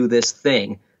 Let's do this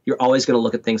thing. You're always going to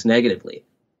look at things negatively.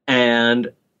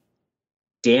 And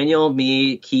Daniel,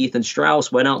 me, Keith, and Strauss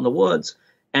went out in the woods,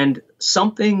 and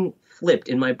something flipped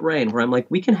in my brain where I'm like,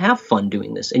 we can have fun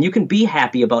doing this, and you can be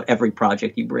happy about every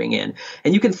project you bring in,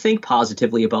 and you can think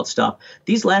positively about stuff.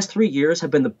 These last 3 years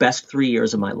have been the best 3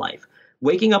 years of my life.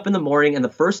 Waking up in the morning, and the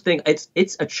first thing,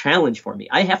 it's a challenge for me.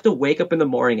 I have to wake up in the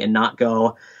morning and not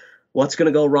go, what's going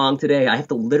to go wrong today? I have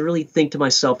to literally think to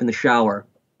myself in the shower,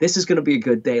 this is going to be a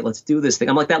good day. Let's do this thing.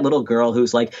 I'm like that little girl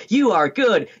who's like, you are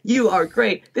good. You are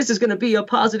great. This is going to be a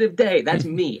positive day. That's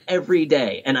me every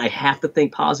day. And I have to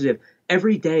think positive.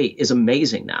 Every day is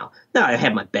amazing now. Now, I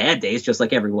have my bad days just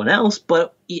like everyone else.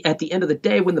 But at the end of the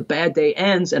day, when the bad day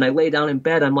ends and I lay down in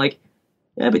bed, I'm like,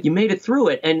 yeah, but you made it through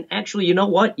it. And actually, you know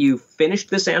what? You finished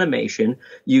this animation.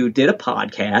 You did a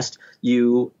podcast.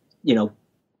 You know,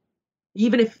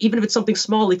 even if it's something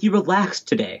small, like you relaxed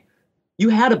today, you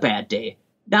had a bad day.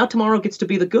 Now tomorrow gets to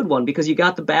be the good one because you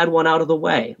got the bad one out of the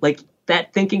way. Like,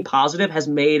 that thinking positive has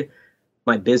made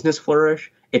my business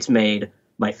flourish. It's made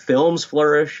my films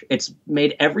flourish. It's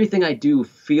made everything I do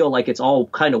feel like it's all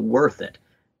kind of worth it.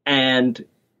 And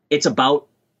it's about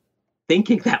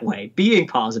thinking that way, being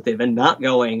positive, and not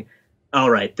going, all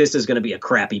right, this is going to be a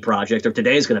crappy project, or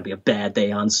today's going to be a bad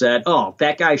day on set. Oh,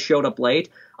 that guy showed up late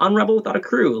on Rebel Without a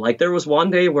Crew. Like, there was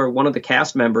one day where one of the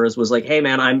cast members was like, hey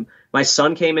man, my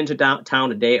son came into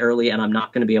town a day early and I'm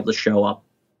not going to be able to show up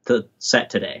to set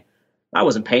today. I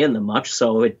wasn't paying them much,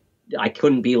 so I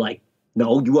couldn't be like,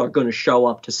 no, you are going to show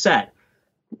up to set.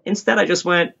 Instead, I just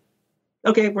went,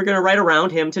 okay, we're going to write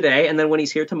around him today, and then when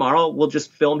he's here tomorrow, we'll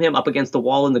just film him up against the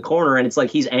wall in the corner, and it's like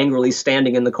he's angrily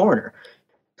standing in the corner.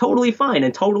 Totally fine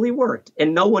and totally worked.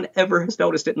 And no one ever has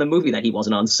noticed it in the movie that he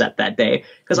wasn't on set that day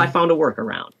because I found a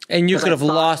workaround. And you could have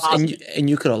lost, and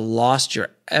you could have lost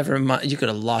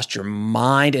your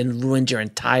mind and ruined your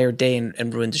entire day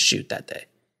and ruined the shoot that day.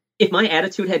 If my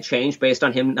attitude had changed based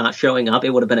on him not showing up,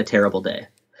 it would have been a terrible day.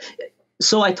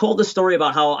 So I told the story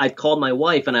about how I called my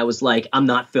wife and I was like, I'm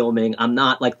not filming. I'm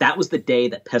not, like, that was the day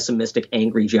that pessimistic,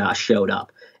 angry Josh showed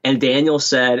up. And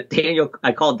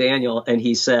I called Daniel and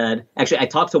he said, actually, I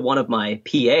talked to one of my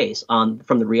PAs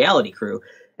from the reality crew,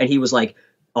 and he was like,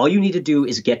 all you need to do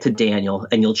is get to Daniel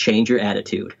and you'll change your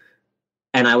attitude.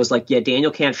 And I was like, yeah,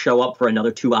 Daniel can't show up for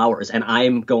another 2 hours and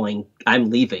I'm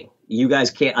leaving. You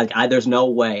guys can't, like, there's no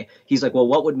way. He's like, well,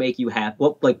 what would make you happy?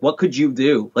 What could you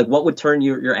do? Like, what would turn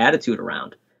your attitude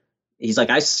around? He's like,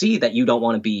 I see that you don't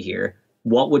want to be here.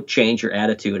 What would change your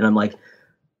attitude? And I'm like,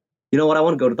 you know what? I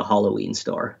want to go to the Halloween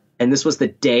store. And this was the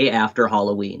day after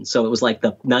Halloween. So it was like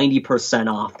the 90%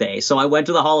 off day. So I went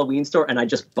to the Halloween store and I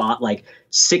just bought like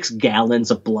 6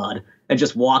 gallons of blood and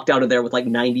just walked out of there with like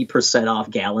 90% off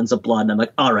gallons of blood. And I'm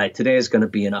like, all right, today is going to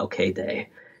be an okay day.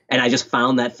 And I just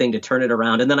found that thing to turn it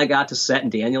around. And then I got to set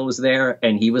and Daniel was there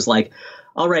and he was like,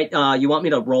 all right, you want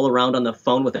me to roll around on the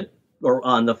phone or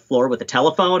on the floor with a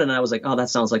telephone? And I was like, oh, that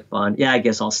sounds like fun. Yeah, I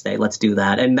guess I'll stay. Let's do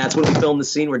that. And that's when we filmed the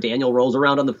scene where Daniel rolls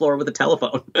around on the floor with a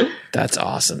telephone. That's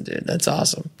awesome, dude. That's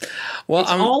awesome. Well,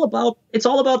 it's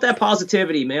all about that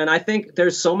positivity, man. I think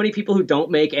there's so many people who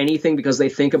don't make anything because they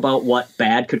think about what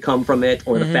bad could come from it,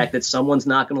 or the fact that someone's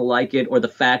not going to like it, or the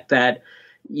fact that,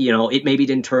 you know, it maybe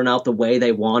didn't turn out the way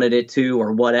they wanted it to,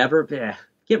 or whatever. Yeah,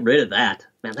 get rid of that,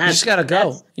 man. You just gotta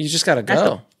go. You just gotta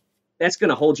go. That's going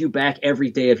to hold you back every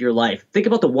day of your life. Think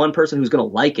about the one person who's going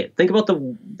to like it. Think about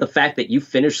the fact that you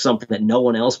finished something that no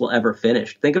one else will ever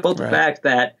finish. Think about the fact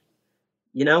that,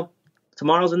 you know,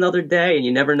 tomorrow's another day and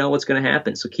you never know what's going to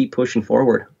happen. So keep pushing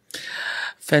forward.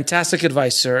 Fantastic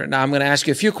advice, sir. Now I'm going to ask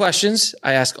you a few questions.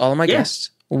 I ask all of my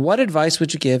guests. What advice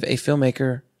would you give a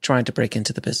filmmaker trying to break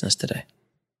into the business today?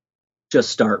 Just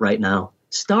start right now.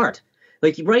 Start.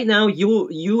 Like right now,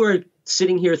 you are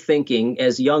sitting here thinking,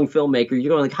 as a young filmmaker, you're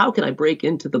going like, how can I break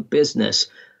into the business?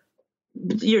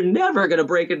 You're never going to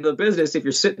break into the business if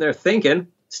you're sitting there thinking.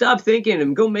 Stop thinking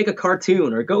and go make a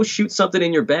cartoon or go shoot something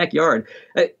in your backyard.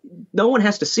 No one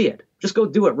has to see it. Just go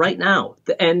do it right now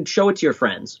and show it to your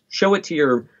friends. Show it to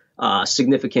your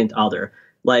significant other.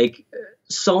 Like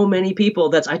so many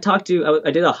people I talked to,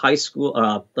 I did a high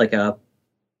school, like a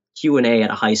Q&A at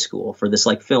a high school for this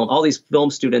like film. All these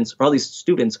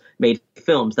students made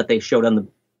films that they showed on the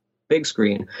big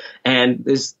screen. And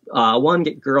this one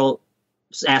girl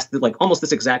asked like almost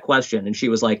this exact question. And she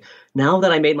was like, now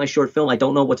that I made my short film, I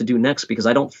don't know what to do next because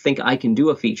I don't think I can do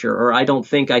a feature, or I don't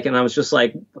think I can. I was just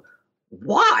like,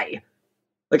 why?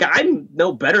 Like, I'm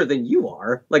no better than you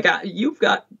are. Like,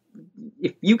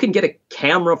 if you can get a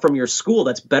camera from your school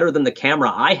that's better than the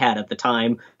camera I had at the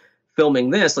time filming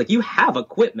this, like, you have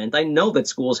equipment. I know that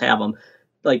schools have them.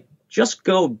 Like, just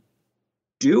go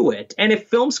do it. And if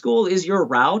film school is your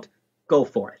route, go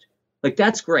for it. Like,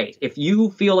 that's great. If you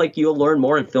feel like you'll learn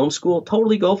more in film school,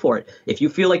 totally go for it. If you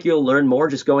feel like you'll learn more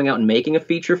just going out and making a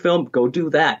feature film, go do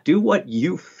that. Do what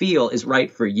you feel is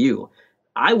right for you.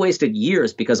 I wasted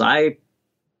years because I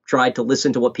tried to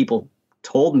listen to what people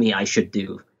told me I should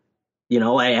do. You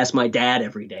know, I ask my dad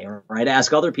every day, or I'd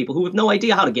ask other people who have no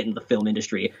idea how to get into the film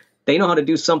industry. They know how to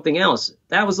do something else.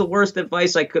 That was the worst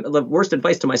advice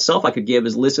to myself I could give,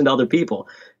 is listen to other people,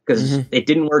 because it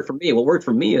didn't work for me. What worked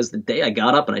for me is the day I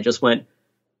got up and I just went,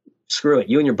 screw it.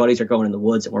 You and your buddies are going in the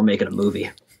woods and we're making a movie.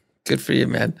 Good for you,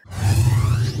 man.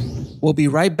 We'll be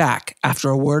right back after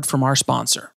a word from our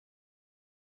sponsor.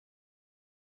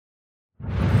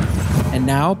 And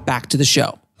now back to the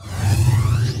show.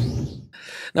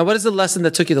 Now, what is the lesson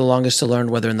that took you the longest to learn,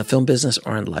 whether in the film business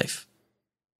or in life?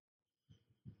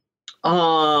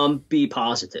 Be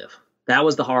positive. That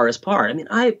was the hardest part. I mean,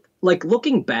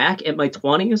 looking back at my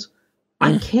 20s,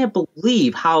 I can't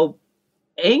believe how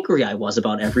angry I was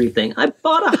about everything. I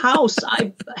bought a house.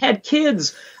 I had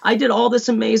kids. I did all this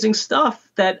amazing stuff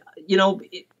that, you know,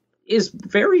 is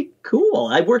very cool.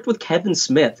 I worked with Kevin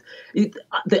Smith.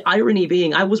 The irony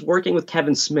being, I was working with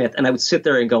Kevin Smith, and I would sit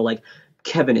there and go like,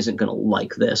 Kevin isn't going to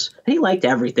like this. And he liked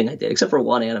everything I did, except for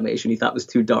one animation he thought was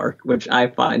too dark, which I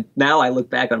find, now I look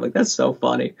back, I'm like, that's so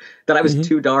funny that I was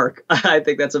too dark. I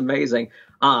think that's amazing.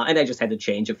 And I just had to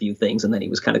change a few things, and then he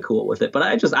was kind of cool with it. But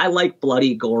I like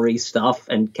bloody, gory stuff,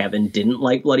 and Kevin didn't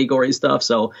like bloody, gory stuff.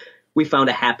 So we found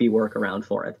a happy workaround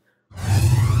for it.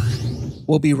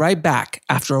 We'll be right back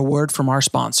after a word from our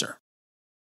sponsor.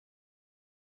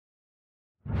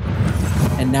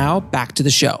 And now back to the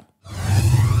show.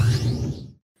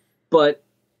 But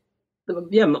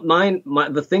yeah,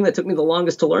 the thing that took me the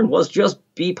longest to learn was just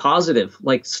be positive.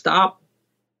 Like, stop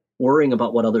worrying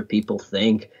about what other people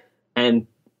think and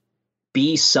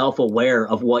be self-aware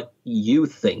of what you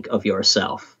think of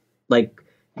yourself. Like,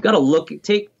 you got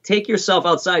to take yourself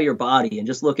outside of your body and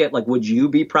just look at, like, would you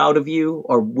be proud of you,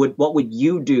 or what would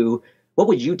you do? What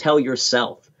would you tell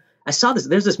yourself? I saw this.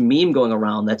 There's this meme going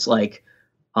around that's like,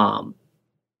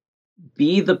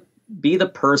 be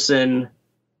the person.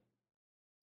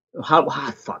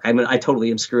 I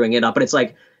totally am screwing it up, but it's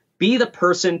like, be the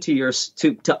person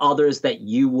to others that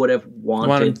you would have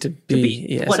wanted to be.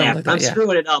 Yeah, whatever. Like that, I'm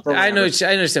screwing it up. I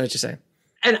understand what you're saying.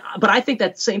 But I think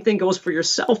that same thing goes for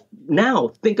yourself now.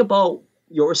 Think about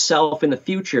yourself in the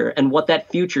future and what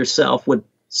that future self would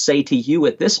say to you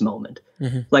at this moment.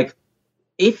 Like,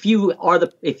 if you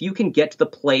can get to the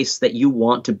place that you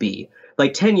want to be,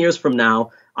 like 10 years from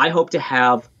now, I hope to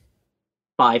have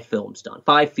 5 films done,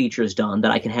 5 features done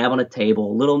that I can have on a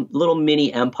table, little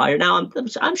mini empire. Now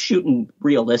I'm shooting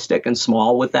realistic and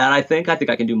small with that. I think I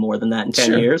can do more than that in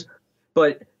 10 years.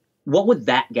 But what would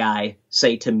that guy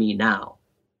say to me now?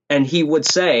 And he would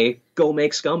say, go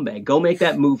make Scumbag. Go make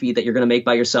that movie that you're going to make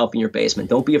by yourself in your basement.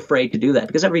 Don't be afraid to do that.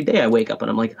 Because every day I wake up and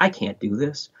I'm like, I can't do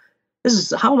this.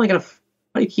 How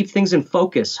do you keep things in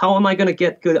focus? How am I going to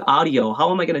get good audio?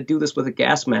 How am I going to do this with a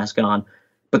gas mask on?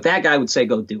 But that guy would say,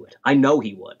 go do it. I know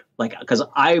he would. Like, because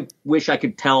I wish I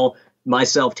could tell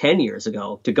myself 10 years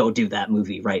ago to go do that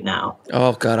movie right now.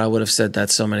 Oh, God, I would have said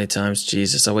that so many times.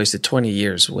 Jesus, I wasted 20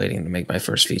 years waiting to make my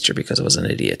first feature because I was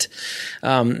an idiot.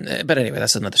 But anyway,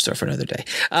 that's another story for another day.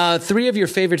 3 of your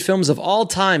favorite films of all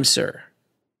time, sir.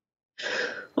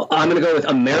 Well, I'm going to go with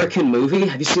American Movie.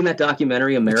 Have you seen that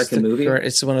documentary, American Movie?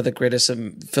 It's one of the greatest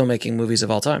filmmaking movies of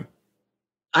all time.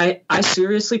 I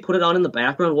seriously put it on in the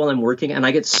background while I'm working, and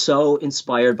I get so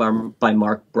inspired by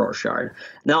Mark Brochard.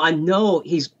 Now, I know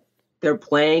they're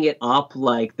playing it up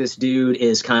like this dude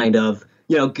is kind of,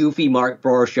 goofy Mark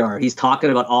Brochard. He's talking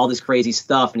about all this crazy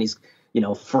stuff, and he's,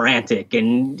 frantic,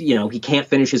 and, he can't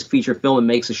finish his feature film and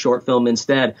makes a short film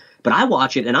instead. But I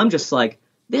watch it, and I'm just like,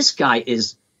 this guy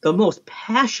is the most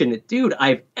passionate dude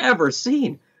I've ever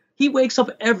seen. He wakes up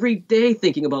every day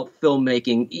thinking about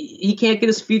filmmaking. He can't get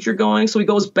his feature going, so he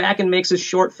goes back and makes his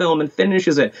short film and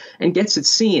finishes it and gets it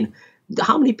seen.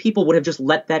 How many people would have just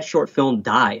let that short film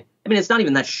die? I mean, it's not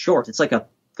even that short. It's like a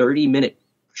 30-minute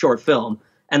short film.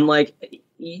 And like,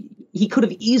 he could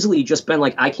have easily just been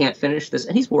like, I can't finish this.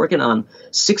 And he's working on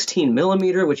 16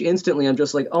 millimeter, which instantly I'm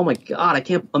just like, oh my God, I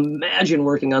can't imagine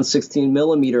working on 16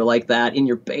 millimeter like that in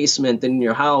your basement, in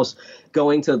your house,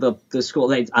 going to the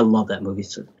school. I love that movie.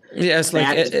 So yeah,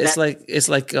 it's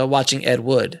like watching Ed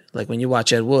Wood. Like when you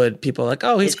watch Ed Wood, people are like,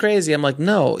 oh, he's crazy. I'm like,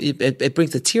 no, it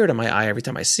brings a tear to my eye every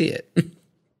time I see it.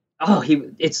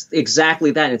 It's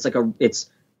exactly that. It's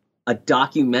a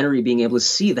documentary being able to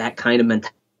see that kind of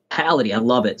mentality. I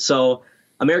love it. So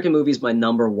American movie is my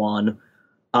number one.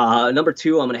 Number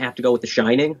two, I'm going to have to go with The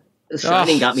Shining. The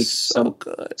Shining got me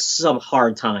some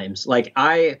hard times. Like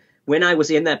when I was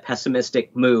in that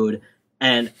pessimistic mood,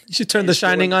 and you should turn The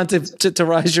Shining on to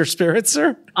rise your spirits,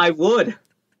 sir. I would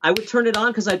turn it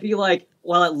on because I'd be like,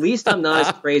 well, at least I'm not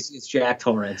as crazy as Jack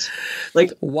Torrance.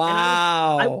 Like,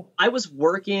 wow. I was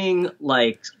working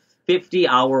like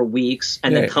 50-hour weeks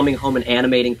and then coming home and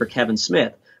animating for Kevin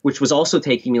Smith, which was also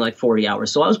taking me like 40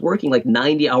 hours. So I was working like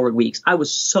 90-hour weeks. I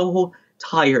was so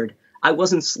tired. I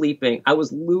wasn't sleeping. I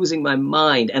was losing my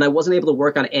mind, and I wasn't able to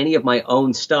work on any of my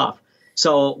own stuff.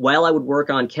 So while I would work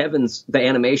on the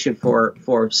animation for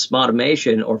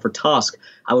Smotomation or for Tusk,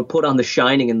 I would put on The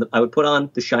Shining in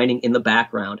the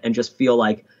background and just feel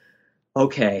like,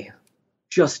 okay,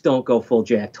 just don't go full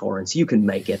Jack Torrance. You can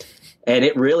make it. And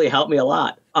it really helped me a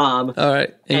lot. All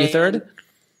right. And your third?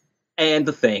 And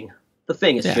The Thing. The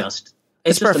Thing is just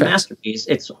perfect. A masterpiece.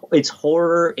 It's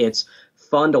horror. It's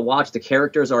fun to watch. The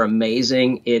characters are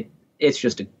amazing. It's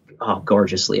just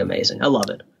gorgeously amazing. I love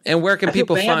it. And where can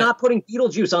people find? I'm not putting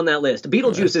Beetlejuice on that list.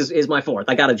 Beetlejuice is my fourth.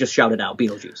 I got to just shout it out.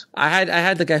 Beetlejuice. I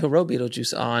had the guy who wrote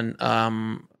Beetlejuice on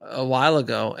a while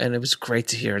ago, and it was great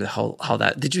to hear how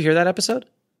that. Did you hear that episode?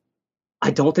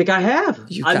 I don't think I have.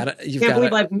 I can't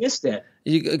believe I've missed it.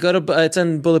 You go to it's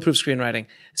on Bulletproof Screenwriting.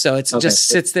 So it's just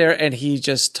sits there and he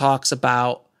just talks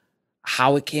about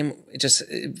how it came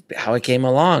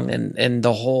along and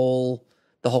the whole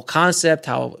concept,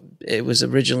 how it was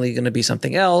originally going to be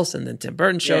something else, and then Tim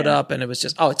Burton showed up, and it was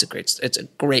just it's a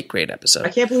great episode. I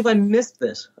can't believe I missed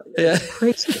this. It's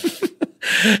crazy.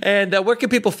 And where can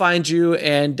people find you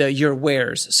and your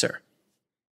wares, sir?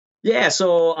 Yeah,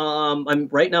 so I'm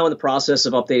right now in the process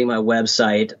of updating my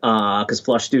website because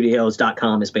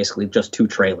flushstudios.com is basically just 2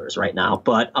 trailers right now.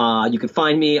 But you can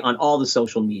find me on all the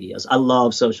social medias. I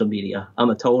love social media. I'm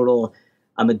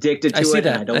addicted to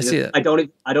it. I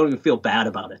don't even feel bad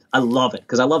about it. I love it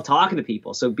because I love talking to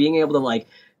people. So being able to like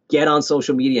get on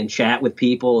social media and chat with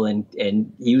people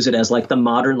and use it as like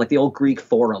the old Greek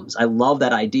forums. I love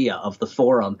that idea of the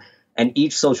forum. And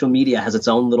each social media has its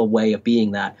own little way of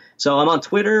being that. So I'm on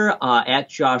Twitter at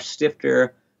Josh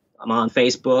Stifter. I'm on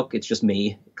Facebook. It's just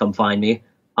me. Come find me.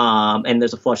 And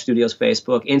there's a Flush Studios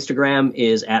Facebook. Instagram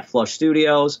is at Flush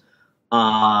Studios.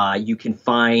 You can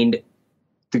find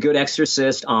The Good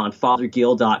Exorcist on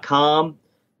FatherGill.com.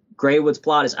 Greywood's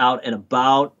Plot is out and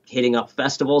about, hitting up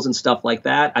festivals and stuff like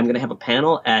that. I'm going to have a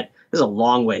panel this is a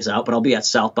long ways out, but I'll be at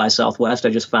South by Southwest. I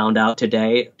just found out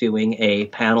today, doing a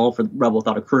panel for Rebel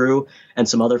Without a Crew and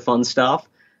some other fun stuff.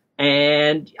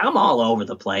 And I'm all over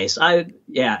the place. My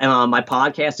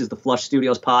podcast is the Flush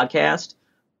Studios Podcast.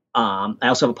 I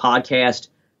also have a podcast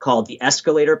called The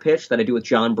Escalator Pitch that I do with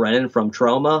John Brennan from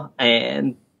Troma.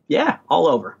 And yeah, all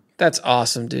over. That's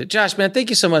awesome, dude. Josh, man, thank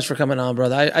you so much for coming on,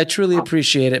 brother. I truly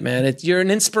appreciate it, man. You're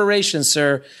an inspiration,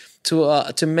 sir,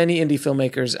 to many indie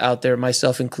filmmakers out there,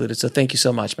 myself included. So thank you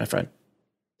so much, my friend.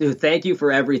 Dude, thank you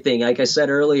for everything. Like I said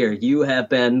earlier, you have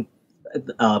been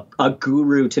a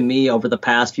guru to me over the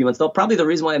past few months. Though probably the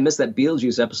reason why I missed that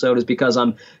Beetlejuice episode is because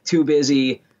I'm too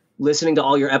busy listening to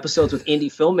all your episodes with indie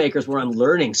filmmakers where I'm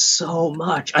learning so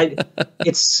much.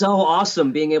 It's so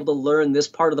awesome being able to learn this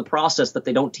part of the process that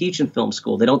they don't teach in film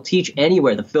school. They don't teach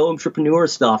anywhere. The film entrepreneur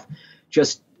stuff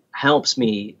just helps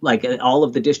me. Like all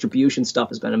of the distribution stuff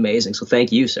has been amazing. So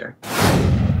thank you, sir.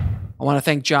 I want to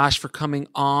thank Josh for coming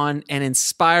on and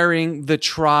inspiring the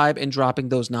tribe and dropping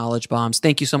those knowledge bombs.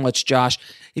 Thank you so much, Josh.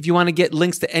 If you want to get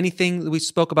links to anything that we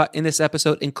spoke about in this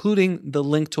episode, including the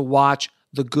link to watch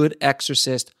The Good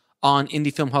Exorcist on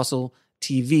Indie Film Hustle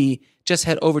TV, just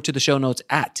head over to the show notes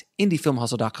at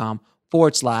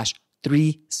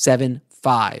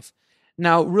indiefilmhustle.com/375.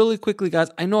 Now, really quickly,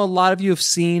 guys, I know a lot of you have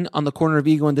seen On the Corner of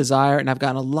Ego and Desire, and I've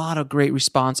gotten a lot of great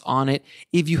response on it.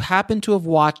 If you happen to have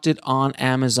watched it on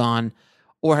Amazon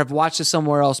or have watched it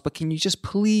somewhere else, but can you just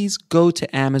please go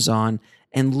to Amazon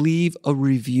and leave a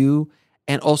review,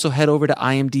 and also head over to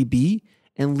IMDb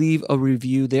and leave a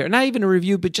review there. Not even a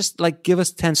review, but just like give us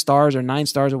 10 stars or 9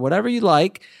 stars or whatever you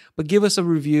like, but give us a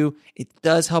review. It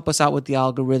does help us out with the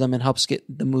algorithm and helps get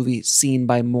the movie seen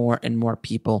by more and more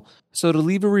people. So to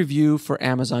leave a review for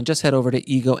Amazon, just head over to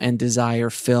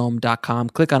egoanddesirefilm.com,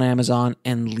 click on Amazon,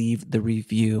 and leave the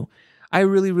review. I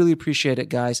really, really appreciate it,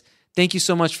 guys. Thank you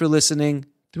so much for listening.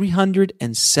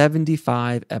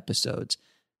 375 episodes.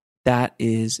 That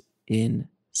is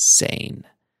insane.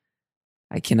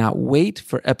 I cannot wait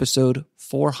for episode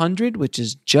 400, which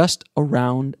is just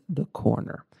around the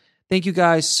corner. Thank you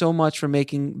guys so much for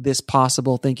making this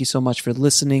possible. Thank you so much for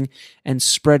listening and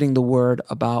spreading the word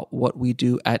about what we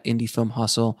do at Indie Film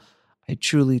Hustle. I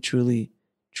truly, truly,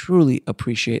 truly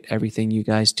appreciate everything you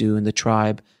guys do and the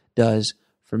tribe does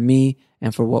for me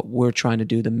and for what we're trying to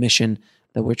do, the mission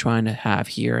that we're trying to have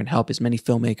here and help as many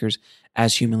filmmakers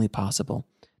as humanly possible.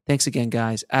 Thanks again,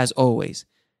 guys. As always,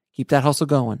 keep that hustle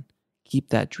going. Keep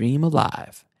that dream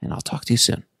alive. And I'll talk to you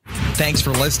soon. Thanks for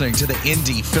listening to the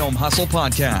Indie Film Hustle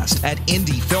podcast at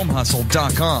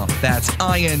indiefilmhustle.com. That's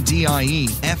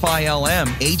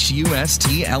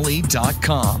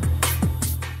INDIEFILMHUSTLE.com.